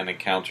L.A. and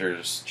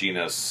encounters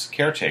Gina's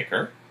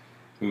caretaker,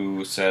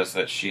 who says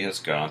that she has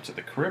gone to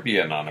the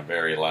Caribbean on a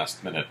very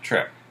last-minute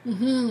trip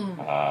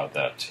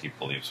that he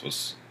believes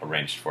was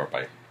arranged for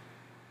by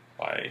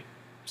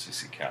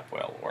Cece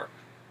Capwell, or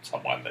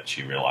someone that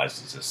she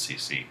realizes is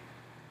Cece.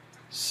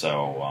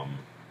 So,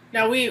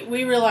 now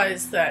we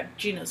realize that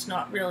Gina's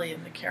not really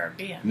in the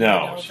Caribbean.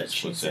 No, we know that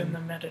she's in the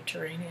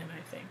Mediterranean,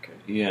 I think.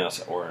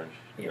 Yes, or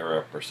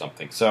Europe or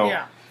something. So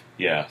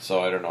Yeah,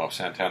 so I don't know if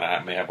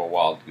Santana may have a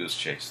wild goose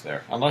chase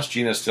there. Unless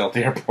Gina's still at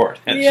the airport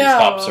and she Yeah,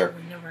 stops well, her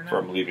we never know.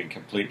 from leaving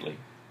completely.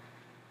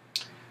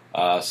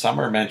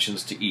 Summer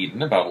mentions to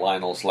Eden about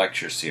Lionel's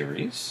lecture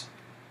series.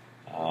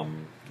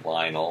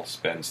 Lionel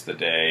spends the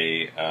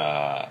day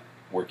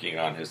working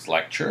on his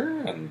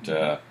lecture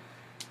and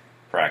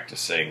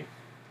practicing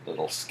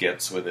little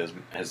skits with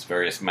his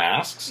various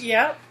masks.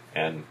 Yep.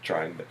 And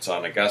trying bits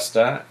on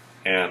Augusta.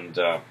 And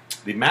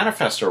the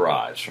manifest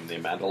arrives from the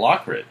Amanda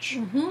Lockridge.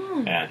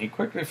 Mm-hmm. And he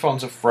quickly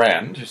phones a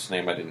friend, whose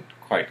name I didn't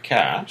quite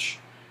catch.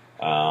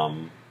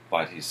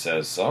 But he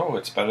says, oh,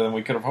 it's better than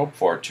we could have hoped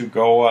for. 2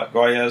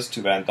 Goyas,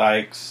 2 Van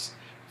Dycks,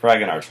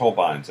 Fragonard,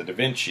 Holbeins, a Da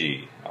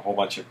Vinci, a whole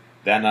bunch of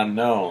then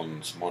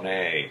unknowns,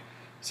 Monet,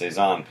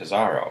 Cezanne,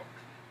 Pizarro.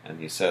 And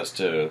he says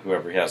to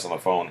whoever he has on the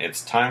phone,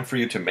 it's time for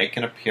you to make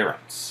an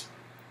appearance.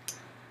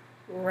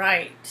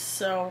 Right.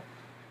 So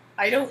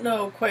I don't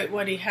know quite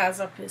what he has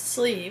up his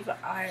sleeve.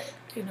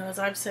 As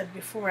I've said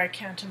before, I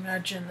can't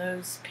imagine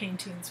those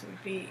paintings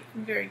would be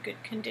in very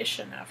good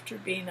condition after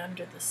being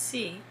under the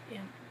sea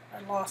in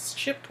a lost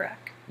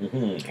shipwreck.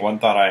 Mm-hmm. One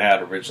thought I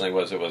had originally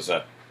was it was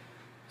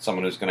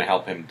someone who's going to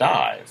help him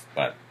dive,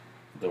 but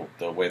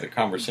the way the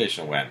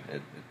conversation went,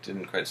 it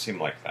didn't quite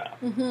seem like that.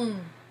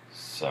 Mm-hmm.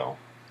 So,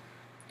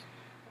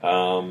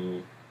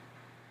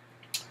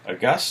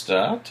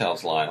 Augusta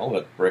tells Lionel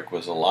that Brick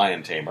was a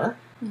lion tamer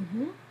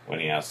when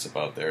he asks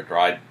about their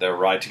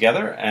ride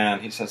together,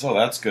 and he says, oh,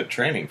 that's good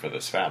training for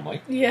this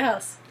family.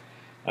 Yes.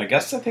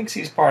 Augusta thinks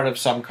he's part of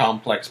some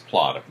complex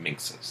plot of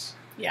Minx's.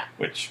 Yeah.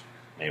 Which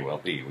may well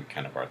be. We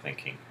kind of are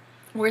thinking.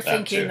 We're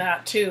thinking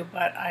that too,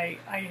 but I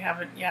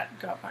haven't yet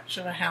got much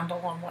of a handle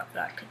on what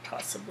that could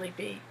possibly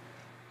be.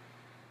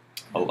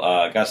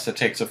 Augusta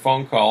takes a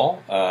phone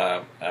call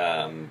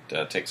and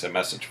takes a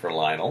message for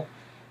Lionel.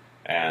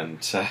 And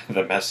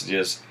the message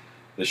is,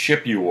 the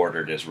ship you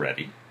ordered is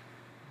ready.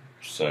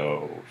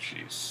 So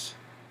she's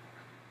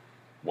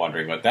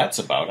wondering what that's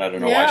about. I don't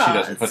know why she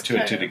doesn't put 2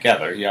 and 2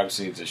 together. He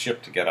obviously needs a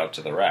ship to get out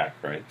to the wreck,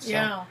 right? So,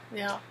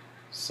 yeah.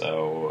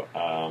 So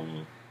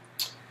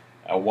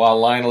while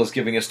Lionel is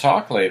giving his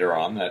talk later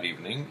on that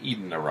evening,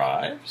 Eden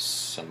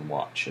arrives and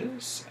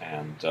watches.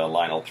 And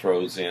Lionel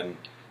throws in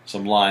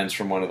some lines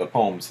from one of the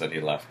poems that he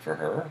left for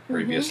her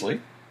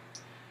previously.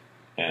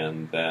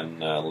 And then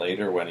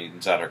later, when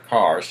Eden's at her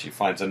car, she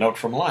finds a note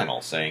from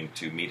Lionel saying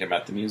to meet him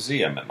at the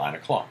museum at 9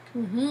 o'clock.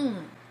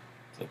 So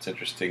it's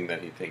interesting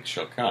that he thinks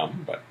she'll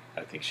come, but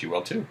I think she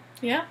will too.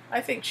 Yeah, I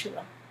think she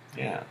will.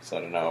 Yeah, so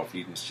I don't know if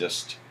Eden's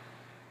just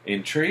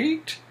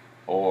intrigued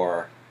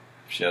or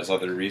if she has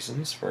other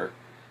reasons for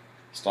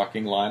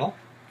stalking Lionel.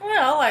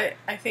 Well,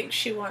 I think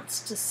she wants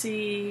to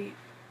see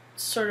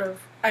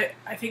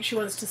I think she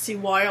wants to see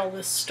why all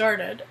this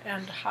started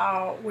and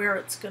where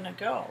it's going to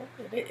go.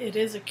 It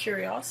is a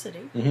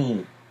curiosity.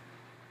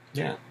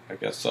 Yeah, I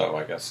guess so.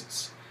 I guess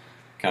it's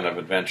kind of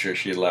adventure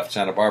she left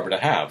Santa Barbara to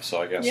have.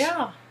 So I guess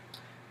yeah.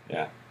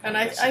 And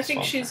I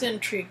think she's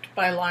intrigued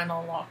by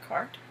Lionel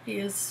Lockhart. He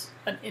is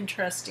an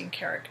interesting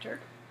character.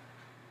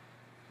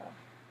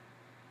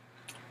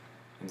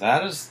 And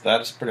that is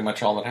pretty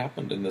much all that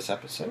happened in this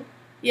episode.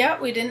 Yeah,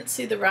 we didn't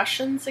see the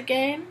Russians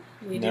again.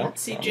 We didn't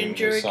see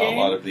Ginger again. We saw a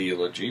lot of the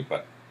eulogy,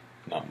 but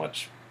not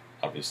much,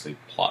 obviously,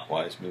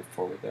 plot-wise moved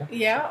forward there.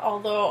 Yeah,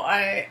 although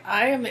I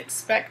am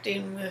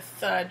expecting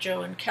with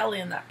Joe and Kelly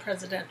in that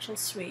presidential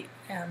suite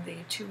and the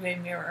two-way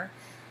mirror,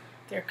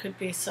 there could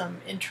be some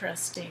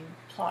interesting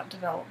plot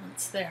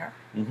developments there.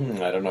 I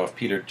don't know if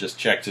Peter just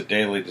checks it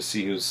daily to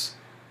see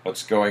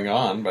what's going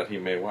on, but he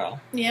may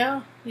well.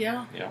 Yeah.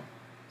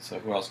 So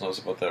who else knows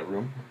about that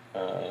room?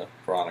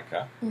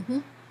 Veronica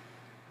and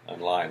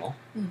Lionel.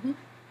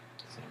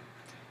 So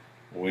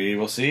we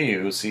will see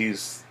who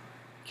sees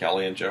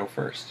Kelly and Joe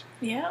first.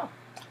 Yeah.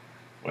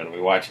 When we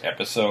watch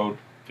episode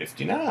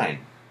 59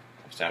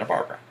 of Santa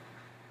Barbara.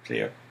 See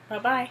you.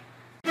 Bye-bye.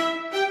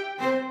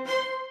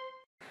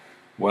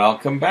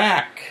 Welcome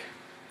back.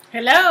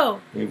 Hello.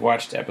 We've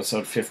watched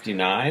episode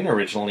 59,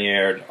 originally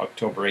aired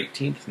October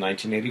 18th,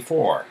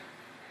 1984.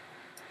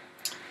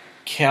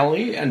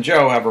 Kelly and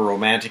Joe have a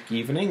romantic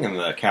evening in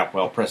the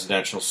Capwell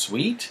presidential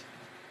suite.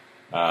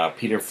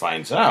 Peter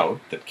finds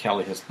out that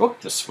Kelly has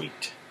booked the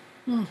suite.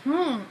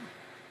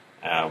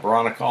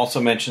 Veronica also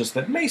mentions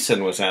that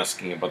Mason was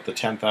asking about the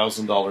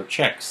 $10,000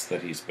 checks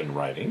that he's been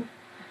writing.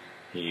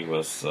 He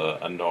was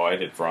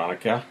annoyed at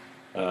Veronica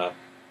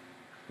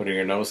putting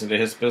her nose into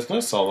his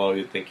business, although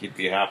you'd think he'd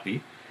be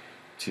happy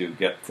to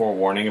get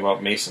forewarning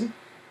about Mason.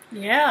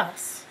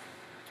 Yes.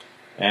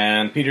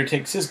 And Peter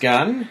takes his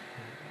gun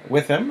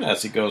with him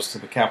as he goes to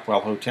the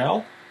Capwell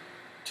Hotel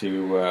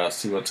to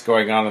see what's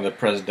going on in the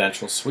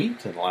presidential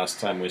suite. And the last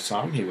time we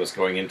saw him, he was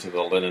going into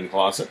the linen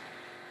closet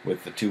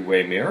with the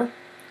two-way mirror.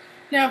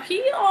 Now,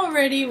 he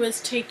already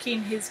was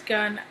taking his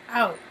gun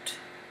out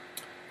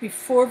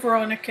before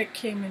Veronica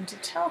came in to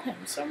tell him.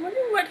 So I'm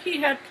wondering what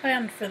he had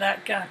planned for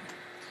that gun.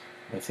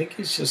 I think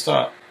he's just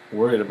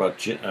worried about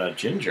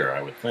Ginger,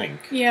 I would think.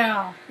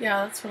 Yeah,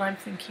 that's what I'm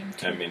thinking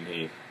too. I mean,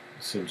 he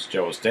assumes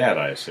Joe's dead,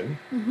 I assume.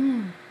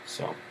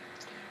 So,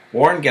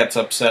 Warren gets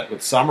upset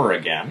with Summer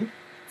again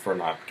for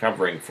not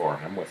covering for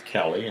him with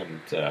Kelly,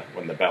 and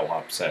when the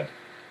bellhop said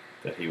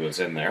that he was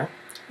in there.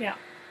 Yeah.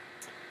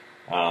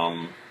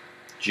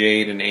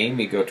 Jade and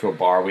Amy go to a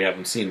bar we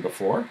haven't seen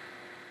before,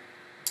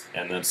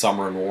 and then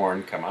Summer and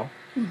Warren come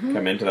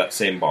into that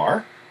same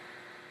bar.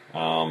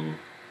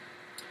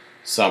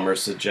 Summer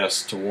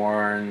suggests to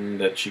Warren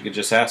that she could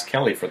just ask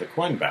Kelly for the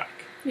coin back.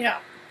 Yeah.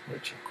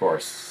 Which, of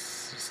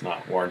course, is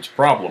not Warren's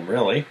problem,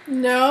 really.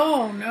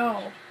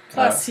 No.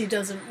 Plus, he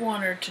doesn't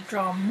want her to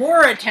draw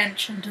more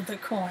attention to the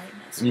coin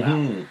as well.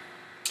 Mm-hmm.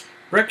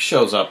 Brick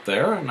shows up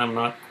there, and I'm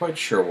not quite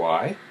sure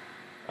why.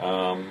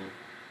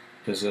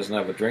 Because he doesn't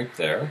have a drink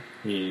there.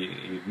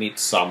 He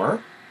meets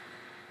Summer,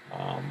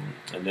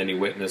 and then he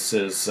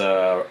witnesses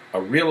a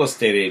real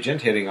estate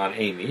agent hitting on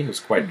Amy, who's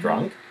quite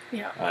drunk,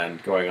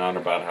 and going on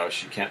about how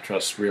she can't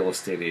trust real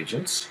estate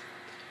agents.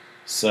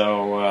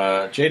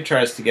 So Jade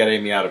tries to get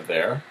Amy out of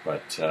there,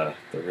 but the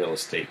real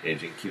estate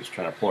agent keeps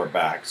trying to pull her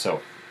back.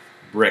 So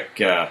Brick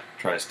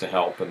tries to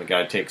help, and the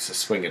guy takes a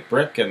swing at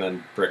Brick, and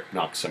then Brick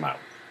knocks him out.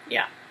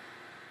 Yeah.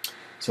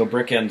 So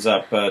Brick ends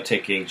up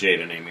taking Jade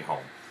and Amy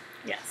home.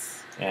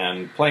 Yes.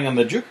 And playing on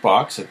the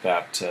jukebox at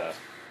that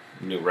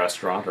new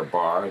restaurant or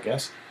bar, I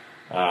guess,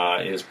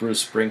 is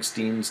Bruce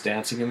Springsteen's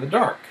Dancing in the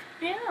Dark.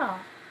 Yeah.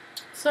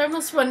 So I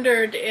almost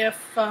wondered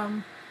if,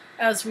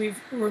 as we're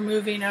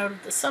moving out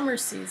of the summer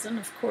season,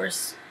 of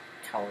course,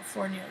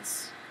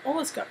 California's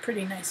always got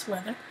pretty nice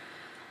weather,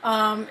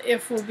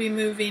 if we'll be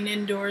moving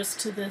indoors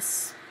to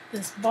this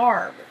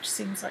bar, which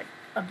seems like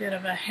a bit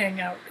of a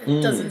hangout.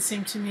 It doesn't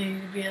seem to me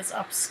to be as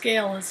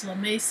upscale as La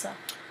Mesa.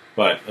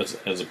 But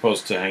as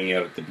opposed to hanging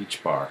out at the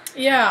beach bar.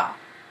 Yeah,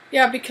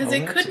 because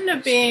it couldn't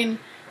have been.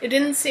 It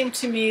didn't seem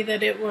to me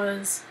that it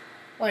was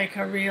like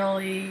a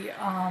really,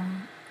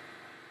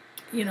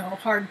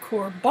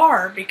 hardcore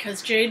bar,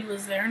 because Jade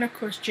was there, and of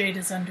course Jade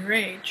is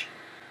underage,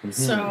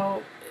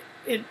 so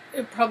it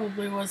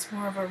probably was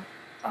more of a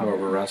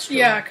restaurant.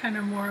 Yeah, kind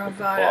of more of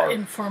a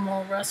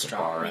informal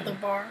restaurant with a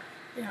bar.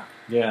 Yeah.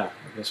 Yeah,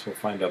 I guess we'll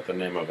find out the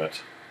name of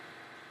it.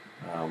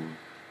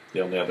 The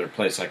only other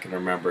place I can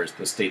remember is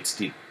the State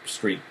Street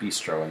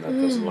Bistro, and that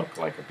doesn't look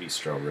like a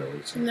bistro,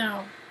 really. So.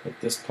 No. But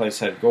this place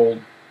had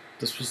gold.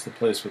 This was the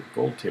place with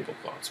gold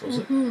tablecloths, was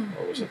it?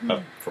 Or was it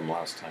up from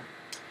last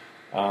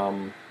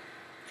time?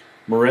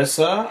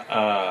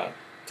 Marissa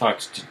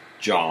talks to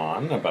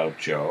John about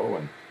Joe,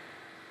 and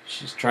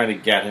she's trying to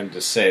get him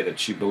to say that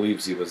she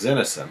believes he was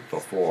innocent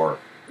before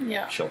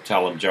she'll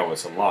tell him Joe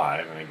is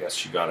alive. And I guess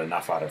she got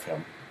enough out of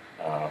him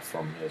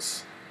from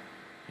his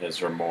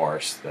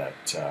remorse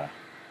that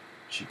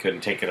she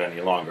couldn't take it any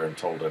longer, and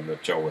told him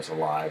that Joe was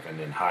alive and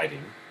in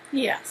hiding.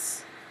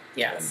 Yes.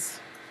 And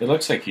it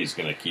looks like he's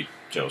going to keep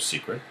Joe's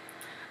secret.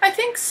 I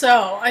think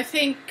so. I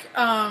think,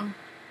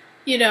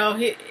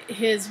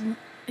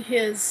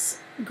 his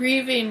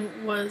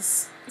grieving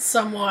was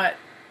somewhat,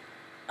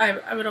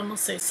 I would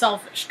almost say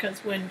selfish, because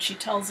when she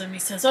tells him, he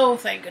says, "Oh,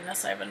 thank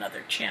goodness I have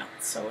another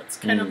chance." So it's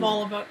kind of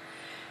all about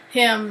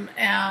him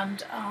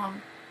and,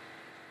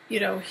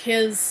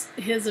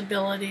 his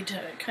ability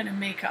to kind of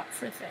make up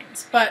for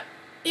things. But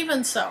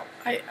even so,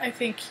 I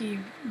think he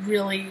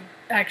really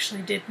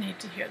actually did need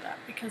to hear that,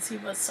 because he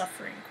was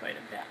suffering quite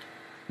a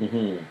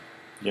bit.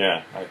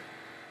 Yeah,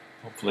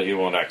 hopefully he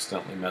won't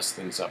accidentally mess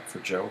things up for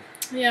Joe.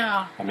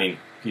 Yeah. I mean,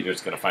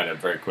 Peter's going to find out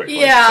very quickly.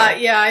 Yeah,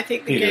 so I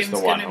think the Peter's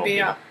game's going to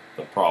be up.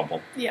 The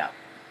problem. Yeah.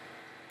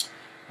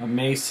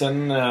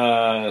 Mason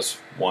is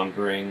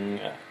wondering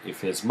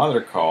if his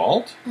mother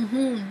called.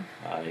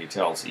 He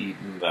tells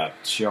Eden that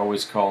she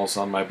always calls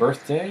on my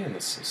birthday, and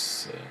this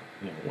is,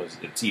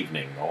 it's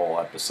evening. The whole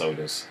episode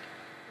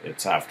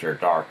it's after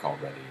dark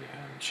already,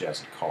 and she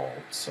hasn't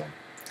called. So,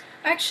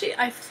 actually,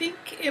 I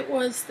think it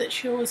was that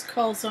she always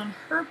calls on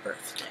her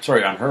birthday.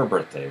 Sorry, on her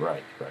birthday,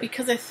 right.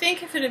 Because I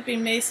think if it had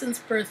been Mason's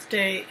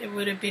birthday, it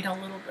would have been a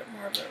little bit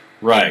more of a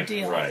big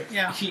deal. Right.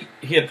 Yeah. He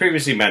had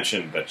previously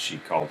mentioned that she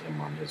called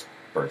him on his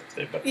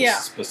birthday, but this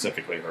is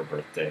specifically her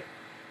birthday.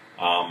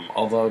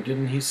 Although,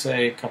 didn't he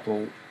say a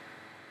couple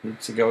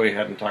weeks ago he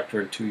hadn't talked to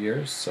her in 2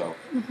 years? So,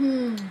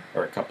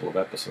 or a couple of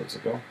episodes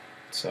ago.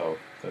 So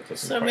that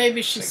doesn't. So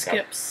maybe she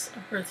skips a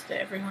birthday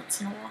every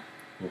once in a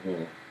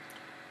while.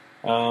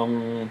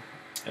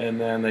 And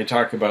then they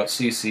talk about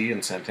Cece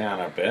and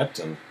Santana a bit,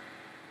 and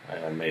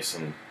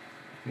Mason,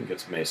 I think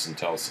it's Mason,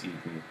 tells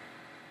Eden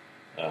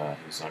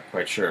he's not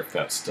quite sure if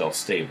that's still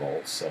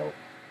stable. So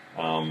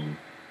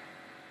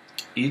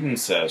Eden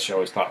says she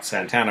always thought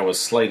Santana was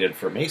slated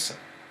for Mason.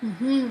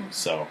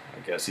 So I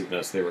guess even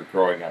as they were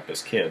growing up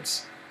as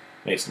kids,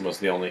 Mason was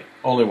the only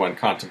one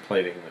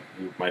contemplating that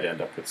he might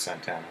end up with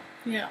Santana.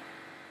 Yeah.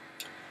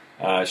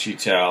 She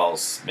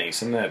tells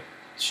Mason that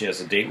she has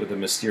a date with a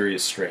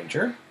mysterious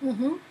stranger.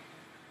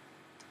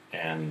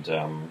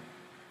 And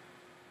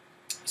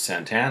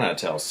Santana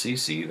tells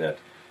Cece that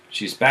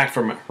she's back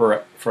from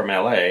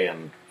L.A.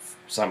 and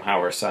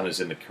somehow her son is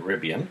in the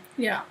Caribbean.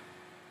 Yeah.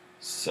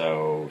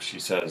 So she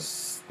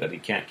says that he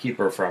can't keep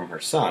her from her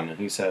son, and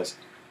he says,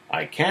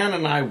 "I can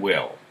and I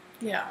will."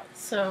 Yeah.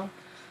 So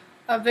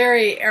a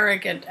very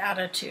arrogant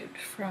attitude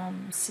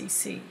from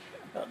CC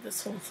about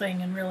this whole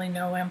thing, and really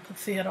no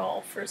empathy at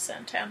all for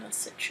Santana's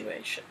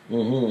situation.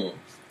 Mm-hmm.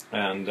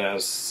 And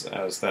as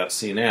that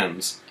scene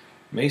ends,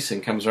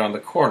 Mason comes around the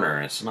corner,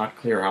 and it's not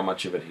clear how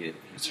much of it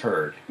he's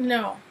heard.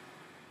 No.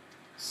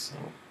 So,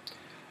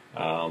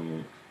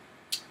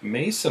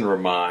 Mason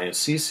reminds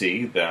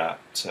Cece that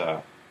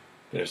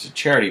there's a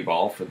charity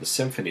ball for the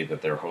symphony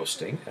that they're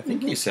hosting. I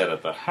think he said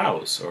at the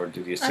house, or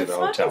did he say the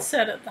hotel? I thought he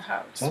said at the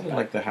house. Sounded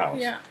like the house.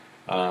 Yeah.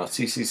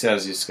 Cece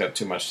says he's got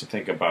too much to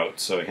think about,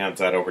 so he hands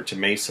that over to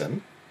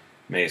Mason.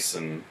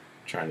 Mason,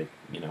 trying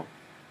to,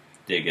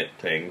 dig at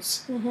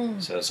things,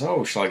 says,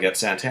 "Oh, shall I get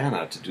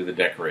Santana to do the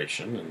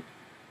decoration?" And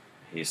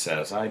he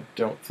says, "I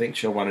don't think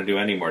she'll want to do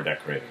any more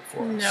decorating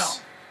for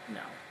us."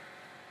 No.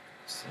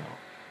 So,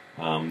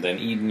 then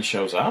Eden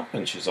shows up,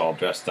 and she's all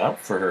dressed up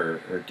for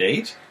her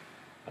date.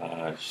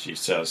 She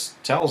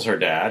tells her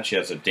dad she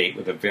has a date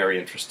with a very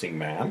interesting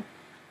man.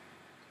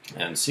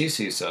 And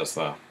Cece says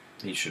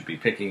he should be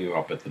picking you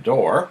up at the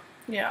door.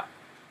 Yeah.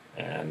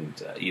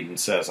 And Eden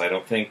says, "I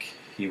don't think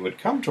he would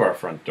come to our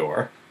front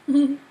door.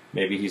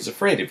 Maybe he's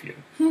afraid of you."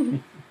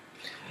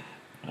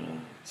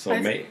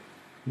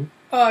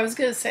 I was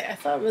going to say, I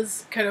thought it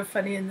was kind of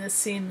funny in this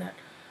scene that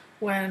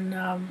when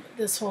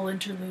this whole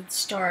interlude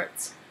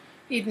starts,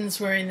 Eden's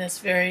wearing this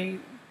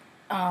very,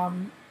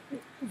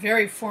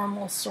 very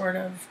formal sort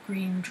of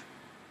green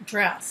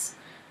dress,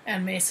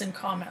 and Mason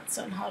comments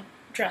on how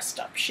dressed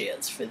up she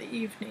is for the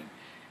evening.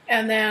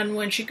 And then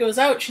when she goes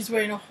out, she's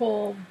wearing a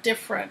whole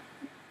different,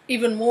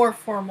 even more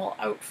formal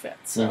outfit.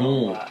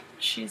 So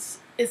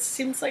it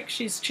seems like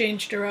she's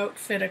changed her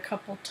outfit a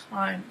couple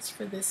times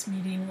for this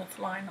meeting with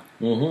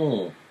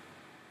Lionel.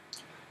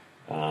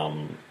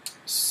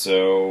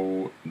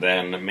 So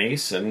then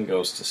Mason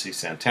goes to see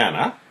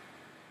Santana,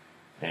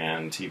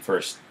 and he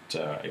first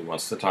he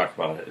wants to talk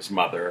about his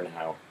mother and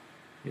how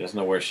he doesn't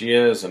know where she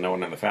is, and no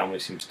one in the family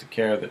seems to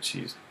care that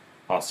she's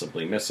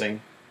possibly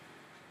missing.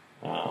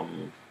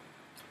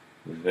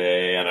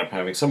 They end up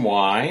having some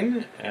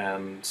wine,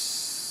 and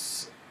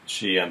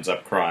she ends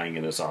up crying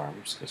in his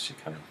arms because she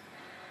kind of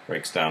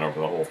breaks down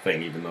over the whole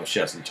thing, even though she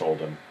hasn't told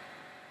him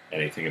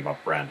anything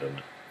about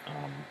Brandon,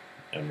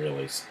 and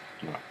really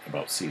not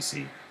about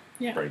Cece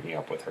breaking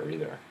up with her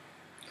either.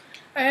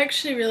 I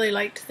actually really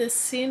liked this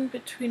scene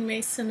between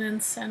Mason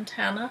and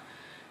Santana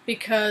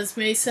because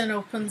Mason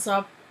opens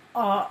up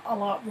a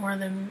lot more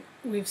than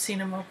we've seen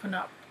him open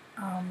up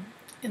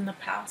in the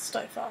past,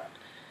 I thought.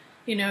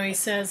 He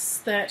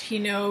says that he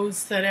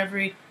knows that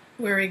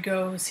everywhere he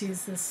goes,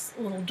 he's this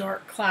little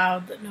dark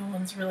cloud that no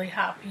one's really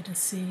happy to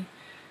see.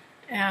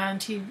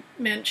 And he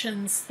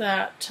mentions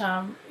that,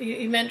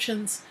 he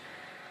mentions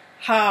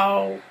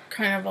how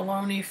kind of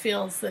alone he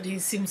feels, that he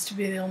seems to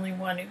be the only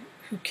one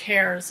who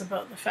cares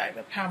about the fact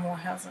that Pamela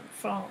hasn't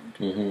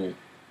phoned.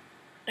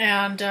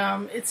 And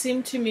it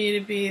seemed to me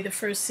to be the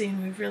first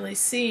scene we've really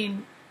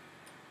seen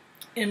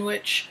in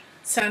which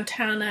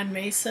Santana and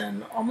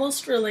Mason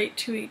almost relate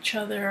to each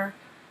other,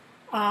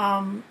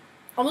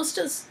 almost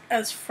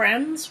as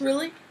friends,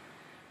 really,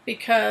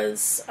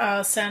 because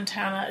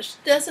Santana, she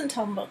doesn't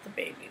tell him about the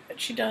baby,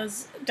 but she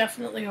does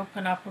definitely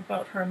open up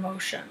about her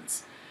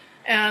emotions.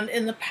 And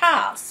in the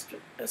past,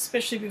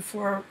 especially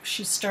before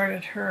she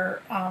started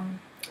her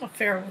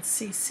affair with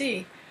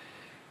CC,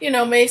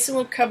 Mason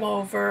would come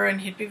over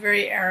and he'd be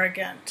very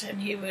arrogant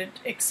and he would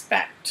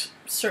expect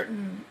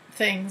certain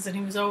things, and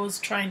he was always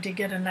trying to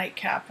get a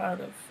nightcap out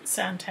of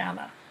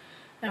Santana.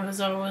 And it was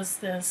always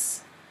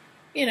this,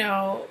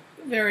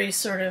 very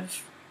sort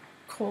of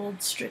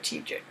cold,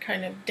 strategic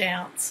kind of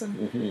dance.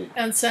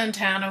 And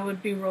Santana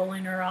would be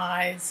rolling her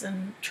eyes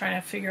and trying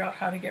to figure out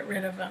how to get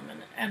rid of him.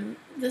 And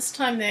this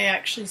time they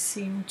actually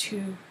seem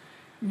to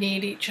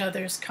need each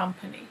other's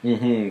company.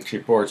 She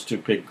pours 2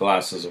 big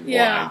glasses of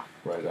wine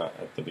right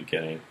at the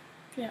beginning.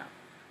 Yeah.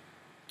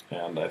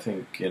 And I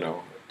think,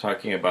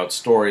 talking about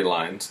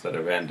storylines that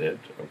have ended,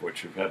 of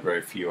which we've had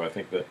very few, I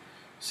think the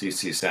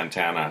CC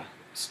Santana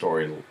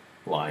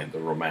storyline, the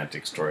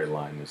romantic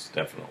storyline, is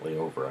definitely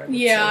over, I would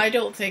say. I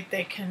don't think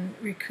they can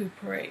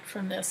recuperate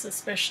from this,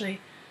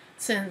 especially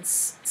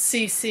since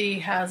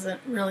CC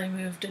hasn't really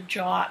moved a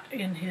jot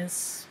in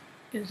his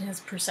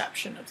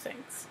perception of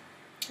things.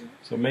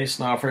 So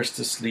Mason offers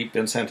to sleep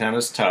in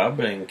Santana's tub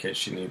in case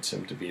she needs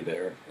him to be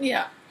there.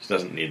 Yeah. She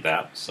doesn't need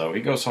that. So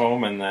he goes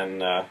home, and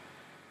then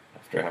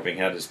after having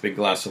had his big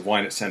glass of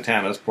wine at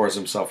Santana's, pours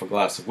himself a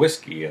glass of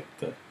whiskey at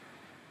the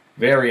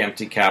very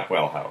empty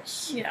Capwell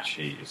house. Yeah.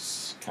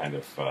 He's kind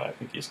of, I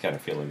think he's kind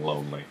of feeling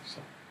lonely.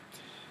 So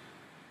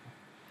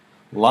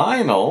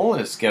Lionel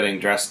is getting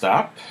dressed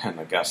up, and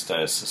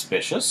Augusta is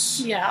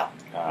suspicious. Yeah.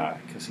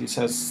 Because he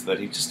says that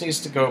he just needs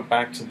to go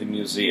back to the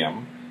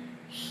museum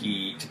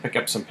to pick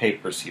up some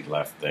papers he'd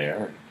left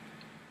there.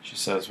 She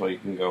says, "Well, you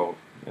can go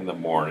in the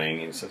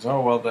morning." He says,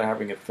 "Oh, well, they're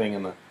having a thing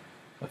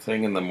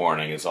in the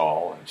morning is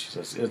all." And she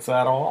says, "Is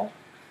that all?"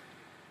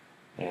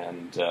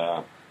 And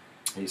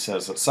he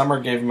says that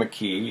Summer gave him a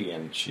key,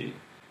 and she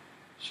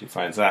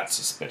finds that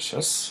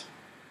suspicious.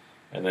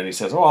 And then he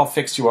says, "Oh, I'll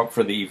fix you up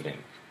for the evening."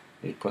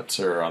 He puts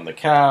her on the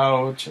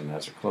couch and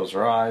has her close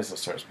her eyes and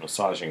starts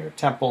massaging her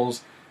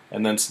temples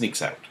and then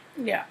sneaks out.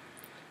 Yeah.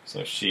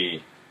 So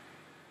she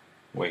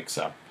wakes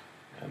up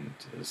and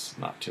is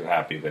not too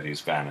happy that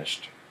he's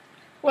vanished.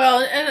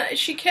 Well, and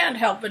she can't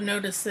help but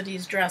notice that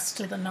he's dressed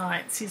to the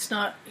nines.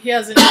 He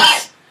hasn't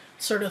just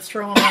sort of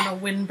thrown on a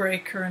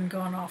windbreaker and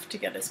gone off to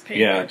get his papers.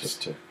 Yeah,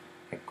 just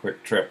a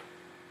quick trip.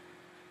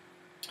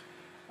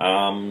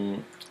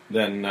 Then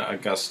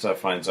Augusta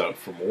finds out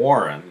from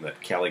Warren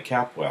that Kelly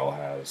Capwell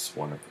has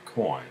one of the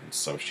coins,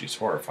 so she's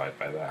horrified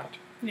by that.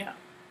 Yeah.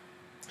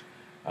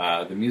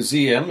 The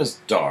museum is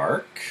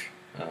dark.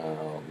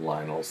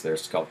 Lionel's there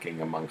skulking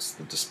amongst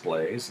the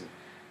displays. And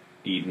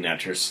Eden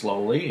enters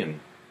slowly and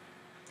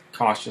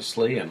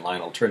cautiously, and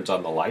Lionel turns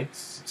on the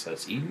lights. It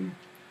says, "Eden."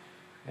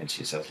 And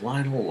she says,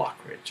 "Lionel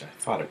Lockridge, I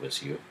thought it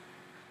was you."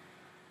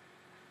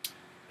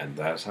 And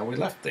that's how we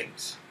left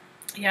things.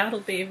 Yeah, it'll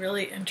be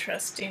really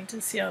interesting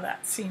to see how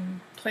that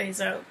scene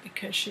plays out,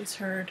 because she's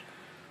heard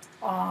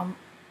all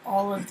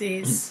of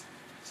these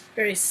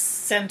very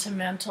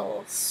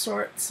sentimental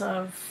sorts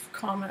of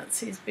comments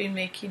he's been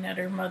making at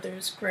her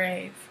mother's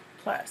grave,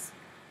 plus.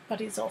 But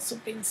he's also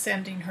been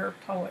sending her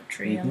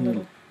poetry and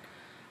little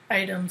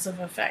items of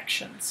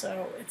affection.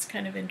 So it's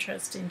kind of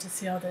interesting to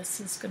see how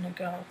this is going to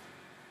go.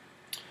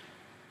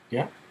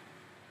 Yeah.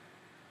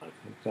 I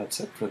think that's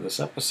it for this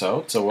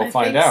episode. So we'll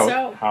find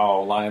out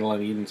how Lionel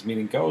and Eden's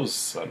meeting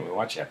goes when we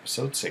watch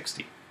episode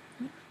 60.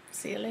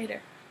 See you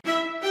later.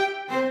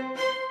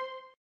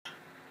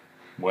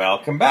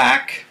 Welcome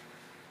back.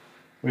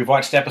 We've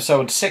watched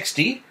episode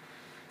 60.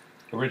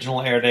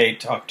 Original air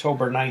date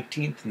October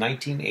 19th,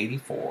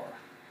 1984.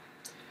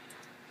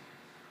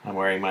 I'm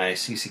wearing my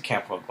C.C.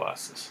 Capwell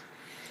glasses.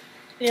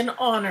 In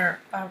honor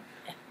of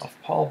it. Of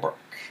Paul Burke.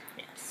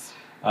 Yes.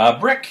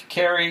 Brick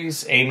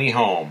carries Amy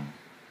home.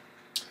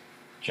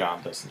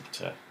 John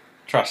doesn't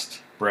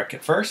trust Brick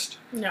at first.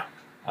 No.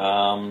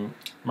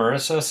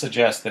 Marissa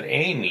suggests that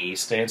Amy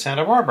stay in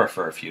Santa Barbara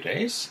for a few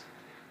days.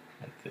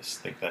 I just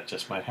think that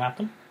just might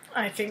happen.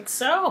 I think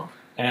so.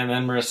 And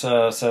then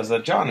Marissa says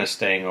that John is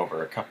staying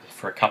over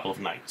for a couple of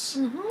nights.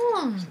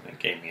 Mm-hmm. So I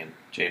think Amy and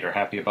Jade are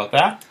happy about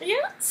that.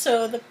 Yeah,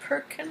 so the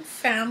Perkin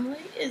family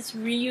is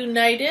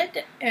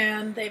reunited,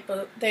 and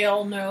they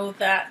all know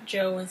that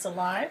Joe is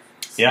alive.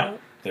 So yeah,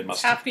 they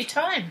must happy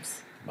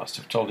times. Must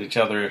have told each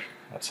other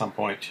at some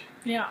point.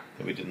 Yeah.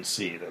 That we didn't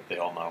see, that they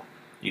all know.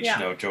 Each Yeah.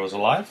 know Joe is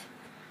alive.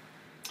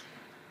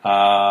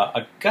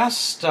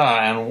 Augusta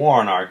and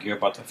Warren argue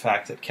about the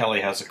fact that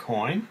Kelly has a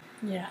coin.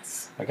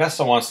 Yes.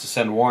 Augusta wants to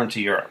send Warren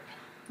to Europe.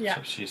 Yeah.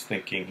 So she's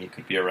thinking he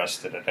could be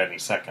arrested at any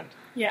second.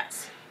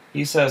 Yes.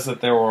 He says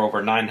that there were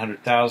over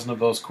 900,000 of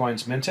those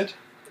coins minted.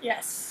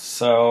 Yes.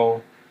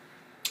 So,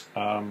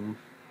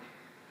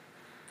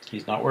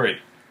 he's not worried.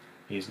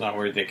 He's not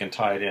worried they can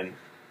tie it in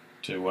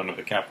to one of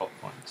the capital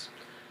coins.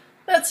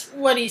 That's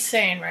what he's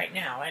saying right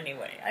now,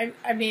 anyway.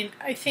 I mean,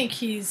 I think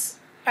he's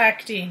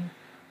acting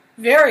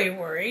very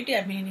worried.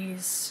 I mean,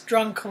 he's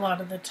drunk a lot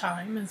of the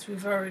time. As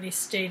we've already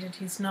stated,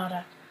 he's not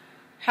a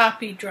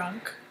happy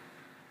drunk.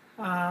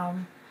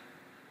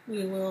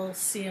 We will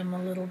see him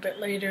a little bit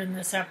later in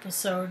this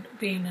episode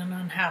being an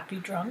unhappy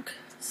drunk.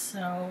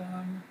 So,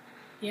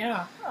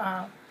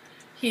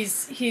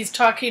 he's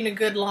talking a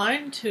good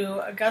line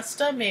to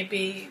Augusta,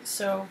 maybe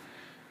so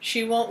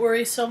she won't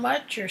worry so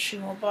much, or she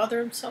won't bother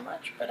him so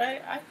much. But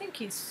I think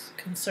he's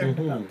concerned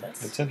about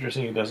this. It's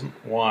interesting he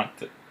doesn't want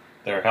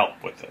their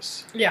help with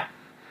this. Yeah.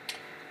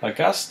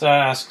 Augusta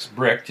asks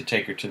Brick to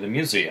take her to the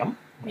museum,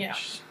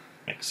 which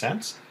makes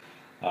sense.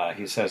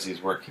 He says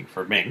he's working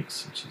for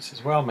Minx, and she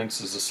says, well,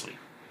 Minx is asleep.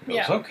 He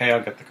goes, okay,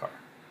 I'll get the car.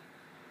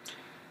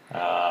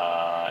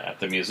 At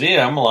the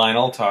museum,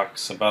 Lionel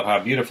talks about how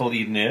beautiful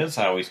Eden is,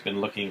 how he's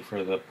been looking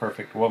for the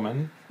perfect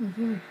woman.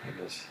 Mm-hmm.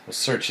 And the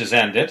search has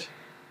ended.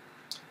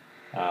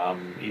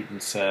 Eden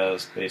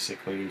says,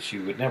 basically, she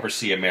would never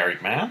see a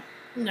married man.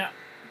 No.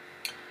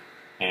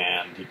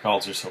 And he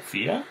calls her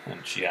Sophia,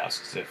 and she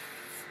asks if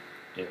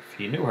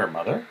he knew her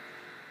mother.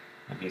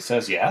 And he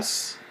says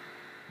yes.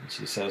 And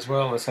she says,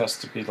 well, this has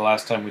to be the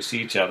last time we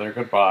see each other.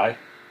 Goodbye.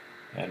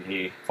 And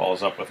he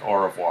follows up with au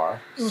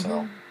revoir. Mm-hmm.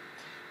 So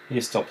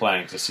he's still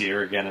planning to see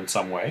her again in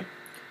some way.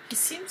 He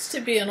seems to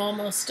be in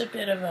almost a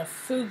bit of a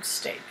fugue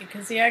state,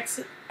 because he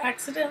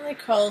accidentally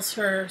calls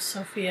her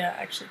Sophia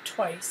actually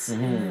twice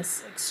in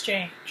this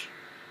exchange.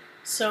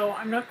 So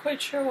I'm not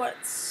quite sure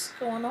what's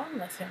going on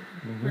with him,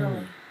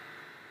 really.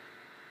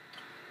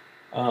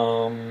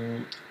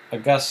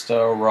 Augusta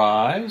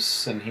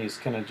arrives, and he's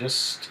kind of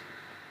just,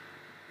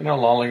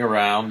 lolling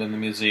around in the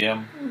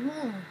museum.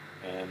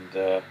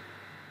 And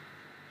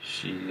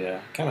she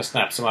kind of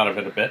snaps him out of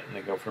it a bit, and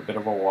they go for a bit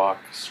of a walk,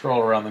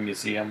 stroll around the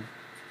museum,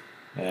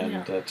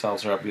 and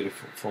tells her how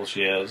beautiful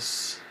she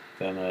is.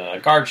 Then a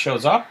guard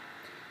shows up,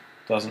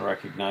 doesn't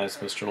recognize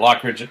Mr.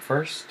 Lockridge at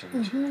first,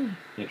 and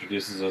he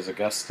introduces us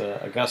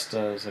Augusta.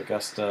 Augusta is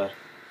Augusta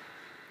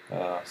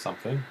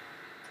something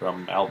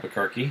from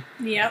Albuquerque.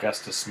 Yep.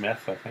 Augusta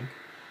Smith, I think.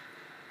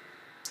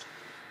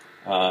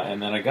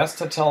 And then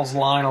Augusta tells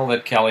Lionel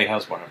that Kelly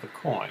has one of the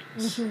coins.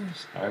 Mm-hmm.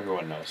 So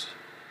everyone knows.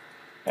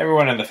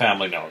 Everyone in the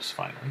family knows,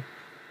 finally.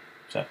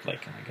 Except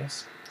Lakin, I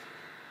guess.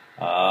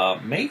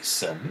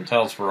 Mason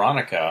tells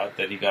Veronica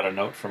that he got a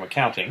note from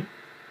accounting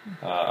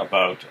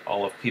about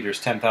all of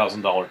Peter's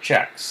 $10,000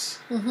 checks.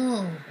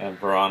 Mm-hmm. And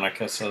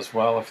Veronica says,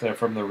 well, if they're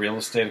from the real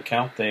estate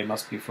account, they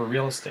must be for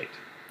real estate.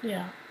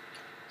 Yeah.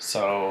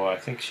 So I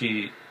think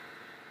she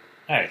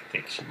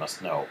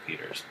must know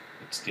Peter's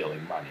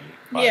stealing money.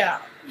 But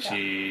Yeah.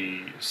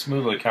 she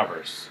smoothly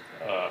covers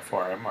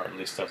for him, or at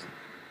least doesn't,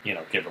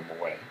 give him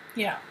away.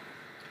 Yeah.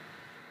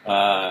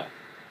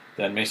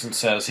 Then Mason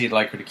says he'd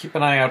like her to keep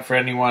an eye out for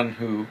anyone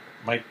who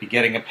might be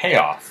getting a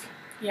payoff.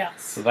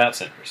 Yes. So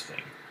that's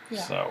interesting.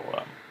 Yeah.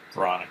 So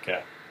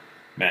Veronica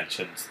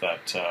mentions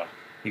that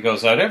he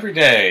goes out every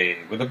day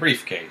with a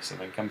briefcase and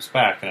then comes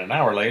back, and an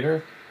hour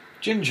later,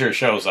 Ginger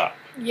shows up.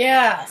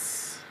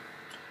 Yes.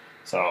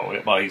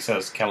 So, he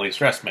says Kelly's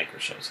dressmaker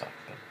shows up.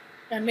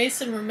 And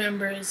Mason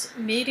remembers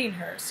meeting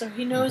her, so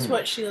he knows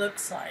what she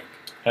looks like.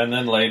 And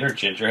then later,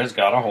 Mason's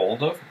got a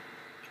hold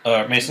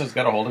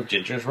of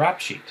Ginger's rap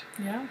sheet.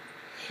 Yeah.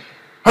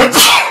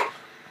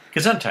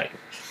 Gesundheit.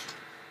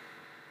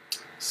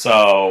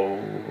 So,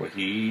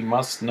 he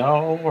must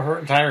know her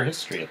entire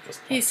history at this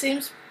point. He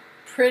seems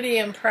pretty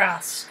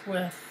impressed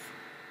with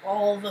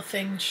all the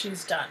things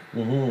she's done.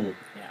 Mm-hmm.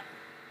 Yeah.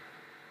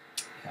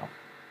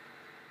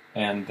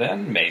 And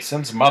then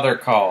Mason's mother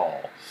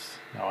calls.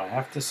 Now, I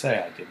have to say,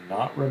 I did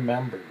not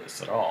remember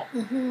this at all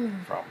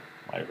from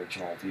my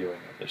original viewing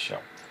of the show.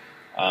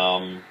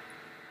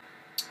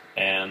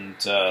 And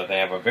they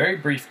have a very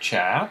brief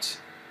chat,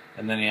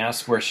 and then he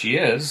asks where she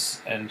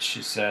is, and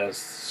she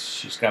says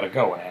she's got to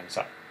go and hangs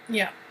up.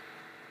 Yeah.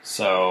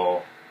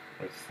 So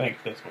I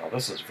think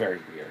this is very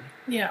weird.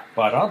 Yeah.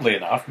 But oddly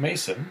enough,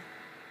 Mason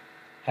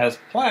has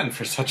planned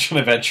for such an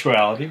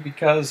eventuality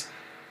because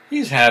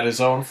he's had his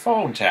own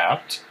phone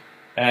tapped,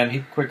 and he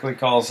quickly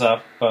calls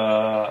up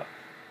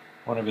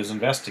one of his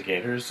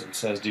investigators and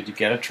says, "Did you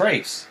get a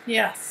trace?"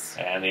 Yes.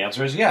 And the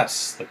answer is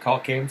yes. The call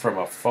came from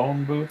a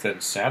phone booth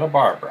in Santa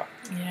Barbara.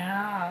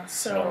 Yeah,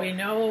 so we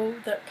know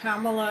that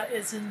Pamela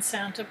is in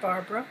Santa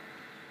Barbara.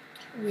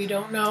 We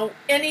don't know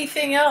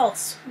anything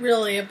else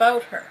really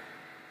about her.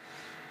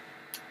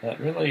 That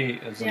really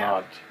is an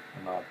odd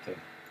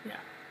thing. Yeah.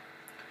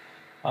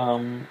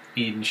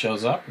 Eden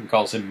shows up and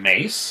calls him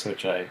Mace,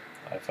 which I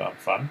found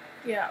fun.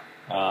 Yeah.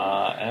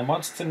 And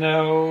wants to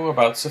know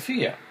about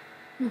Sophia.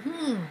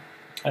 Mm-hmm.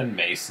 And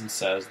Mason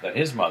says that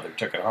his mother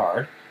took it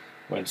hard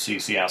when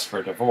Cece asked for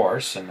a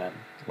divorce, and then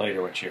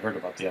later when she heard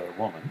about the other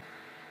woman.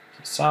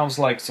 It sounds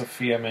like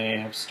Sophia may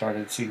have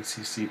started seeing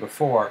Cece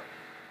before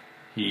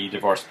he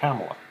divorced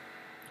Pamela.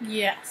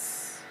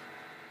 Yes.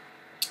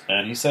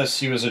 And he says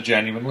she was a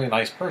genuinely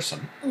nice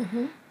person.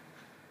 Mm-hmm.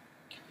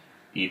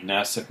 Eden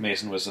asks if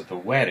Mason was at the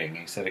wedding.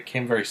 He said it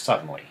came very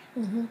suddenly.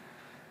 Mm-hmm.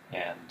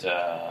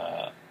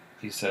 And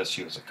he says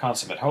she was a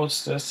consummate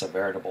hostess, a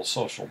veritable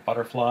social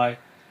butterfly,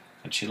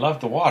 and she loved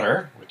the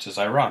water, which is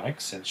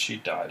ironic since she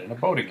died in a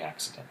boating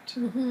accident.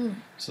 Mm-hmm.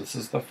 So this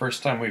is the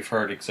first time we've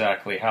heard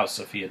exactly how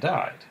Sophia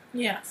died.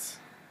 Yes.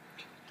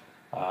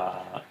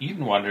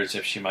 Eden wonders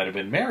if she might have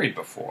been married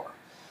before,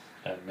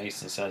 and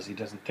Mason says he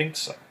doesn't think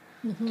so.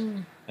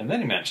 Mm-hmm. And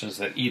then he mentions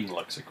that Eden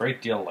looks a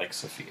great deal like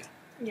Sophia.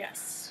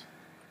 Yes.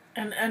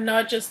 And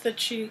not just that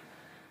she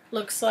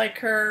looks like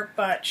her,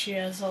 but she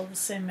has all the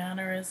same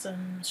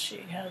mannerisms. She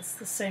has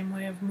the same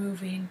way of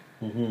moving.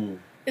 Mm-hmm.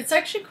 It's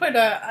actually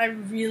I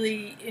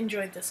really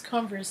enjoyed this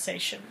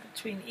conversation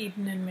between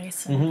Eden and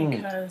Mason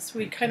because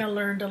we kind of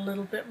learned a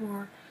little bit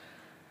more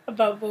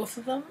about both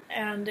of them,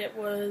 and it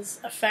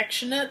was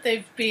affectionate.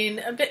 They've been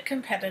a bit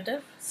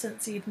competitive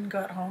since Eden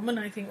got home, and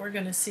I think we're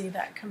going to see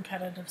that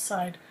competitive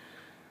side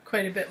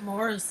quite a bit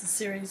more as the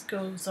series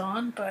goes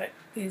on, but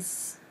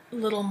these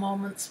little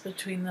moments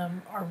between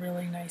them are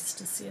really nice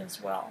to see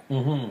as well.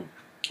 Mm-hmm.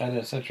 And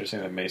it's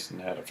interesting that Mason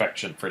had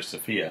affection for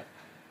Sophia.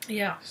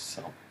 Yeah.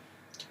 So,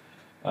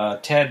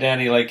 Ted,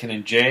 Danny, Lakin,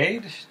 and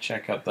Jade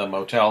check out the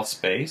motel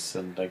space,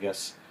 and I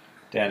guess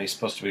Danny's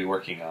supposed to be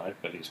working on it,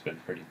 but he's been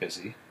pretty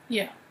busy.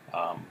 Yeah.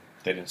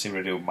 They didn't seem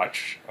to do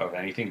much of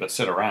anything but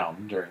sit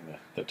around during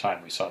the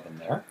time we saw them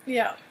there.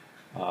 Yeah.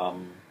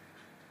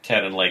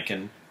 Ted and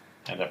Lakin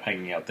end up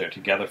hanging out there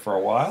together for a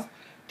while.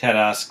 Ted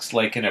asks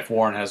Lakin if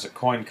Warren has a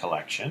coin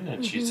collection,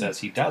 and she says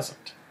he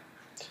doesn't.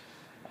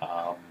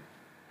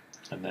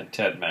 And then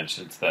Ted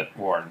mentions that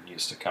Warren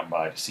used to come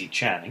by to see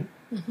Channing.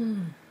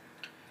 Mm-hmm.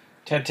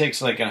 Ted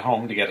takes Lakin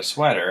home to get a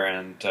sweater,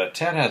 and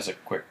Ted has a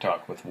quick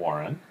talk with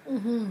Warren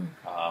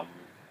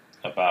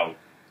about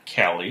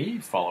Kelly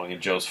following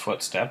in Joe's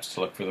footsteps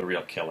to look for the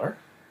real killer.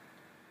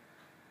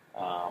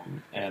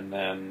 And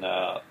then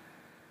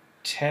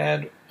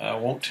Ted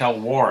won't tell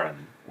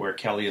Warren where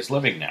Kelly is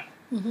living now.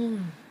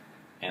 Mm-hmm.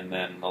 And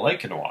then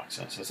Lakin walks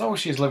in and says, "Oh,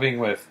 she's living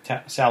with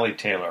Sally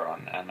Taylor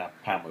on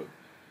Anapamu."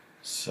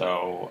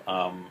 So,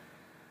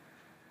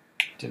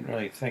 didn't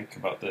really think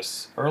about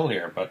this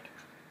earlier, but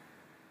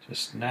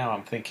just now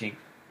I'm thinking,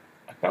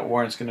 I bet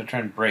Warren's going to try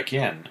and break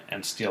in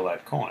and steal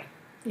that coin.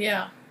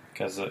 Yeah.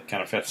 because it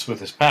kind of fits with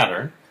his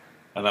pattern,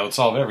 and that would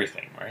solve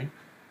everything, right?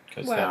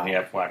 Because then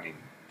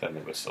then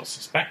they would still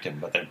suspect him,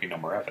 but there'd be no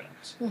more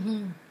evidence.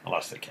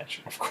 Unless they catch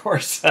him, of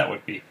course. That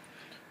would be...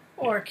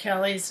 Or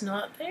Kelly's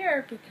not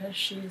there because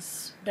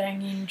she's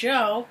banging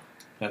Joe.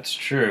 That's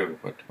true,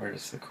 but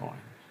where's the coin?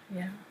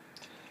 Yeah.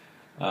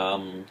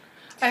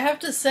 I have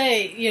to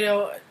say,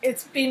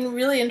 it's been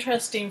really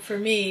interesting for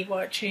me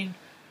watching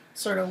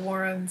sort of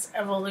Warren's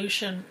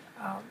evolution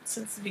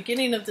since the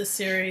beginning of the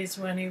series,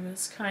 when he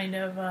was kind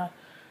of a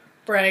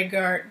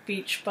braggart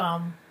beach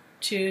bum,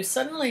 to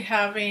suddenly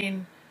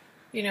having,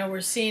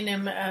 we're seeing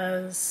him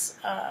as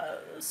a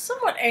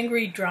somewhat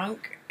angry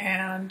drunk,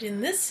 and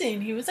in this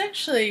scene he was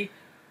actually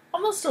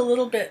almost a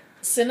little bit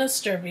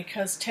sinister,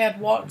 because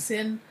Ted walks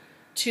in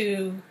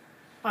to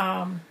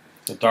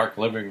the dark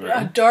living room.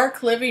 A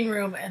dark living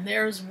room, and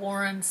there's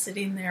Warren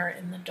sitting there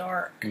in the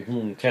dark.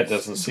 Ted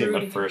doesn't see him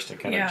at first and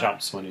kind of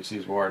jumps when he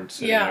sees Warren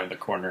sitting there in the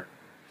corner.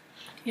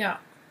 Yeah.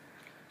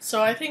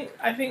 So I think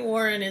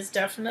Warren is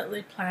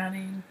definitely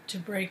planning to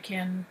break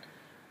in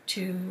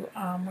to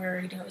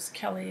where he knows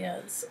Kelly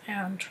is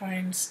and try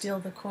and steal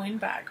the coin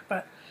back.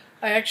 But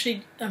I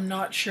actually am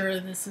not sure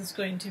this is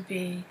going to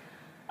be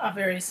a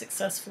very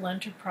successful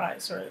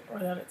enterprise, or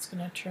that it's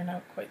going to turn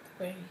out quite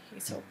the way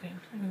he's hoping.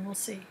 I mean, we'll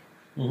see.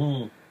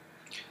 Then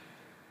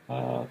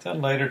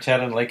later,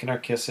 Ted and Lakin are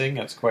kissing.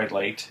 It's quite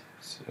late.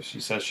 So she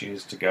says she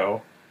needs to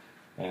go.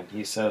 And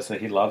he says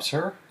that he loves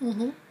her,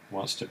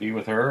 wants to be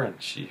with her, and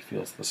she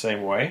feels the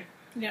same way.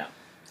 Yeah.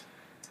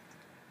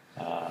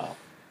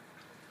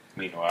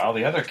 Meanwhile,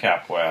 the other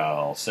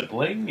Capwell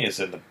sibling is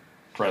in the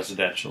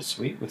presidential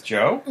suite with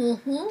Joe.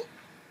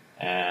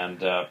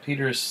 And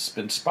Peter's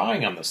been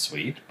spying on the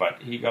suite,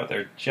 but he got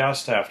there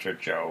just after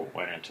Joe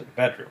went into the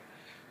bedroom.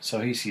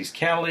 So he sees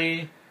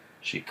Kelly.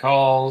 She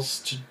calls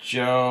to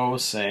Joe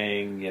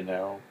saying,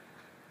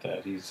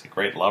 that he's a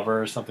great lover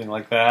or something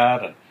like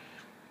that. And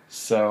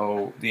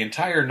so the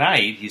entire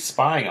night he's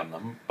spying on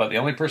them, but the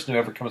only person who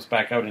ever comes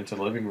back out into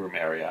the living room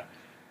area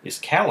is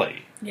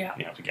Kelly. Yeah.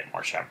 To get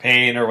more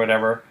champagne or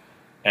whatever.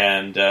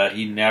 And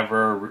he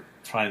never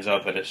finds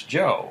out that it's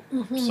Joe.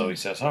 So he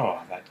says, oh,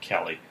 that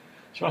Kelly.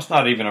 She must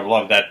not even have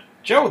loved that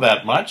Joe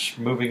that much,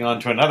 moving on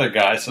to another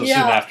guy so soon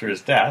after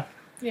his death.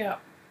 Yeah.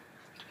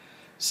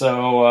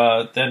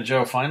 So then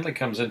Joe finally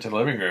comes into the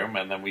living room,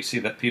 and then we see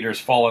that Peter's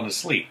fallen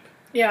asleep.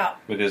 Yeah.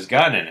 With his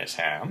gun in his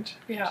hand.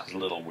 Yeah. Which is a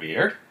little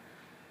weird.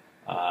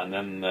 And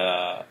then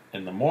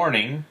in the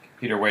morning,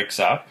 Peter wakes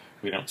up.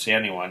 We don't see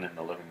anyone in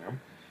the living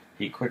room.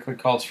 He quickly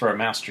calls for a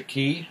master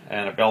key,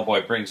 and a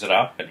bellboy brings it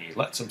up, and he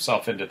lets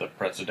himself into the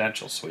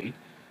presidential suite,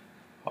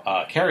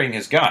 carrying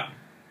his gun.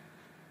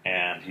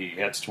 And he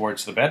heads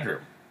towards the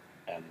bedroom.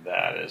 And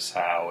that is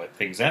how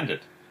things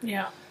ended.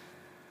 Yeah.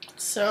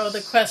 So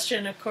the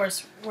question, of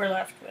course, we're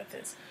left with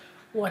is,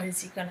 what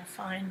is he going to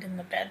find in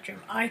the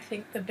bedroom? I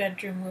think the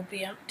bedroom will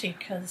be empty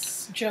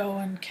because Joe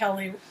and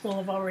Kelly will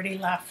have already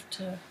left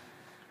to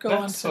go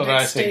on to the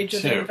next stage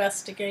of the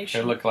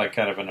investigation. It looked like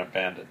kind of an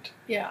abandoned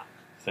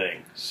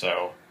thing.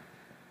 So,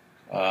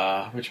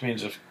 which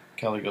means if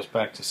Kelly goes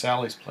back to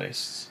Sally's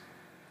place,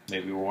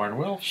 maybe Warren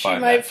will find She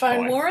might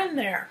find Warren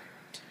there.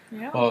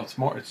 Yeah. Well,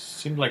 it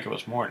seemed like it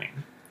was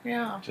morning.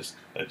 Yeah.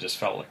 It just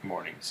felt like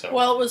morning. So.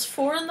 Well, it was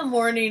 4 a.m.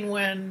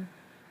 when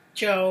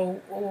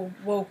Joe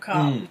woke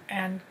up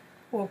and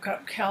woke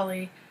up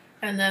Kelly,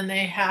 and then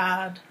they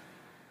had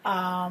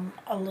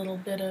a little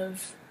bit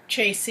of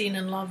chasing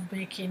and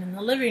lovemaking in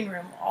the living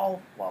room,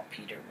 all while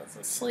Peter was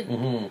asleep.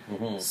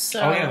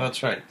 So, oh yeah,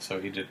 that's right.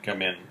 So he did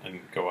come in and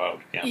go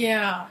out again.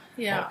 Yeah.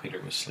 While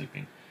Peter was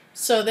sleeping.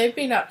 So they've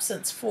been up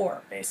since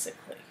 4,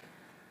 basically.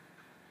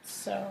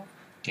 So.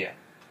 Yeah.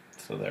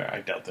 So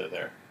I doubt they're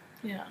there.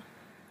 Yeah.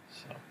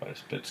 So, but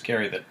it's a bit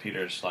scary that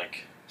Peter's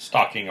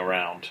stalking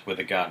around with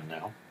a gun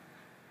now.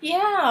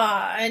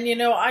 Yeah, and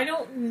I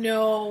don't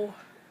know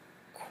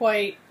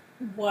quite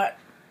what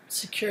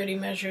security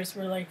measures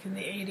were like in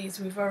the 80s.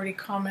 We've already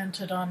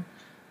commented on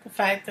the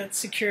fact that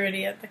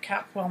security at the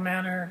Capwell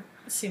Manor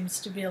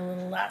seems to be a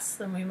little less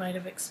than we might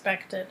have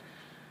expected.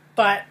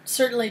 But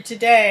certainly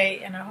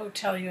today, in a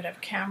hotel, you'd have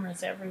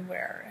cameras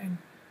everywhere, and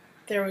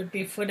there would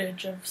be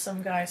footage of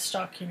some guy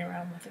stalking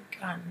around with a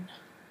gun.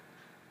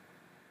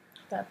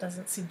 That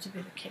doesn't seem to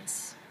be the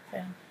case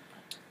then.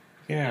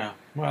 Yeah,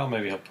 well,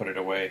 maybe he'll put it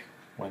away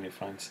when he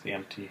finds the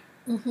empty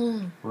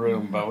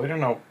room, but we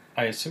don't know.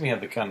 I assume he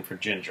had the gun for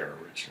Ginger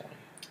originally.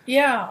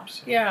 Yeah,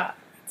 yeah.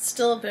 It's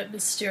still a bit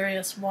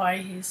mysterious why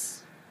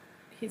he's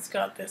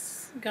got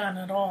this gun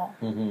at all.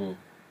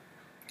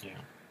 Yeah.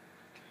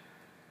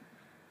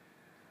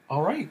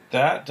 All right,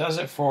 that does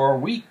it for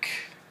week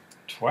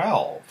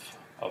 12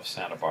 of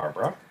Santa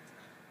Barbara.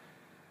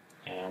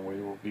 And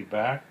we will be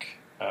back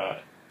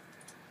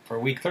for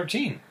week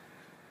 13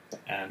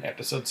 and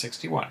episode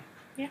 61.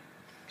 Yeah.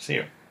 See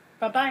you.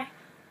 Bye-bye.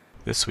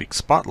 This week's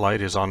spotlight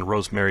is on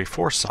Rosemary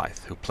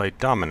Forsyth, who played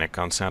Dominic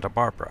on Santa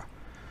Barbara.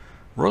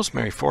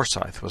 Rosemary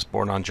Forsyth was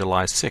born on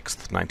July 6,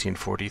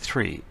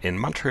 1943, in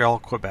Montreal,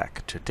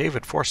 Quebec, to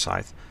David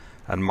Forsyth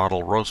and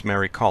model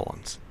Rosemary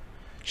Collins.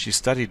 She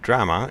studied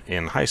drama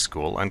in high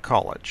school and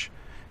college.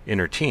 In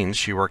her teens,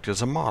 she worked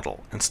as a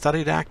model and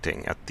studied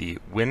acting at the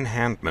Wynne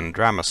Handman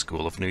Drama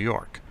School of New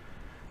York.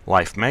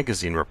 Life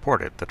magazine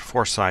reported that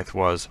Forsyth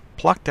was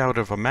plucked out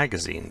of a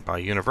magazine by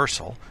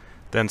Universal,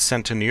 then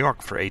sent to New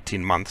York for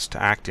 18 months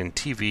to act in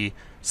TV,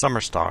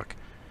 summer stock,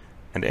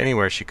 and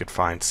anywhere she could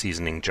find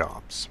seasoning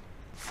jobs.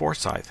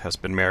 Forsyth has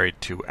been married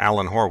to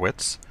Alan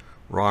Horwitz,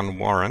 Ron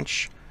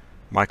Warrench,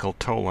 Michael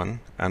Tolan,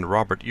 and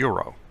Robert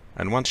Euro,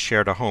 and once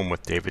shared a home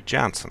with David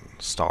Janssen,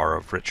 star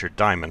of Richard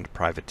Diamond,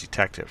 Private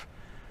Detective.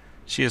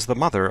 She is the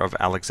mother of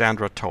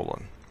Alexandra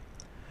Tolan.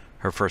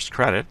 Her first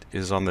credit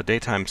is on the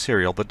daytime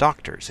serial The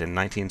Doctors in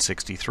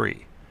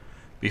 1963.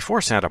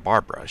 Before Santa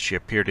Barbara, she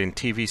appeared in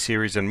TV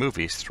series and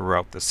movies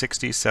throughout the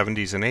 60s,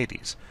 70s, and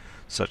 80s,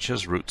 such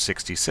as Route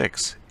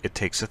 66, It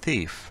Takes a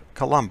Thief,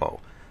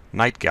 Columbo,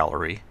 Night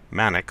Gallery,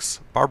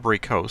 Mannix, Barbary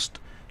Coast,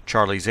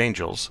 Charlie's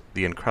Angels,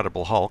 The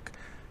Incredible Hulk,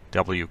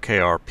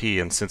 WKRP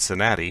in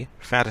Cincinnati,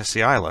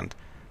 Fantasy Island,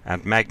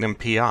 and Magnum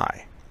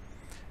P.I.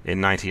 In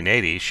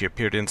 1980, she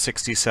appeared in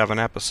 67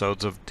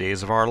 episodes of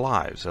Days of Our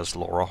Lives as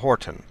Laura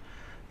Horton,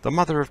 the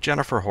mother of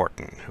Jennifer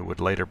Horton, who would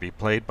later be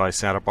played by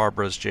Santa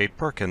Barbara's Jade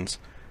Perkins,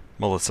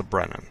 Melissa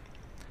Brennan.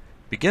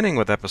 Beginning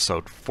with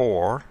episode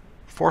 4,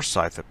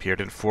 Forsyth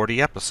appeared in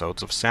 40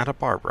 episodes of Santa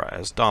Barbara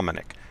as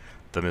Dominic,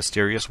 the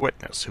mysterious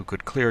witness who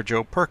could clear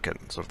Joe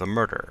Perkins of the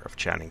murder of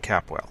Channing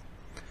Capwell.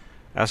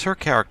 As her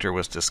character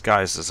was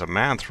disguised as a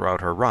man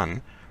throughout her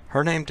run,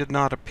 her name did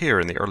not appear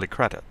in the early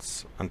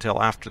credits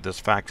until after this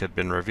fact had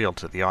been revealed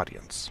to the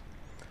audience.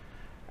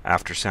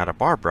 After Santa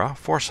Barbara,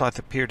 Forsyth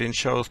appeared in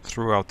shows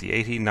throughout the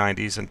 80s,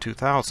 90s, and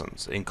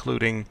 2000s,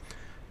 including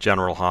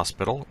General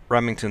Hospital,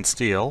 Remington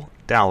Steele,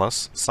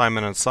 Dallas,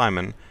 Simon &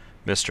 Simon,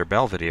 Mr.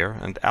 Belvedere,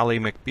 and Ally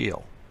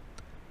McBeal.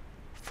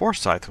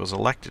 Forsyth was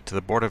elected to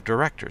the Board of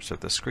Directors of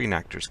the Screen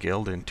Actors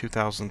Guild in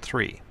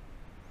 2003.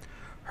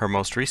 Her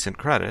most recent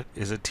credit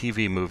is a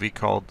TV movie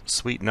called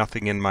Sweet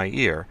Nothing in My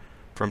Ear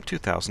from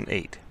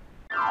 2008.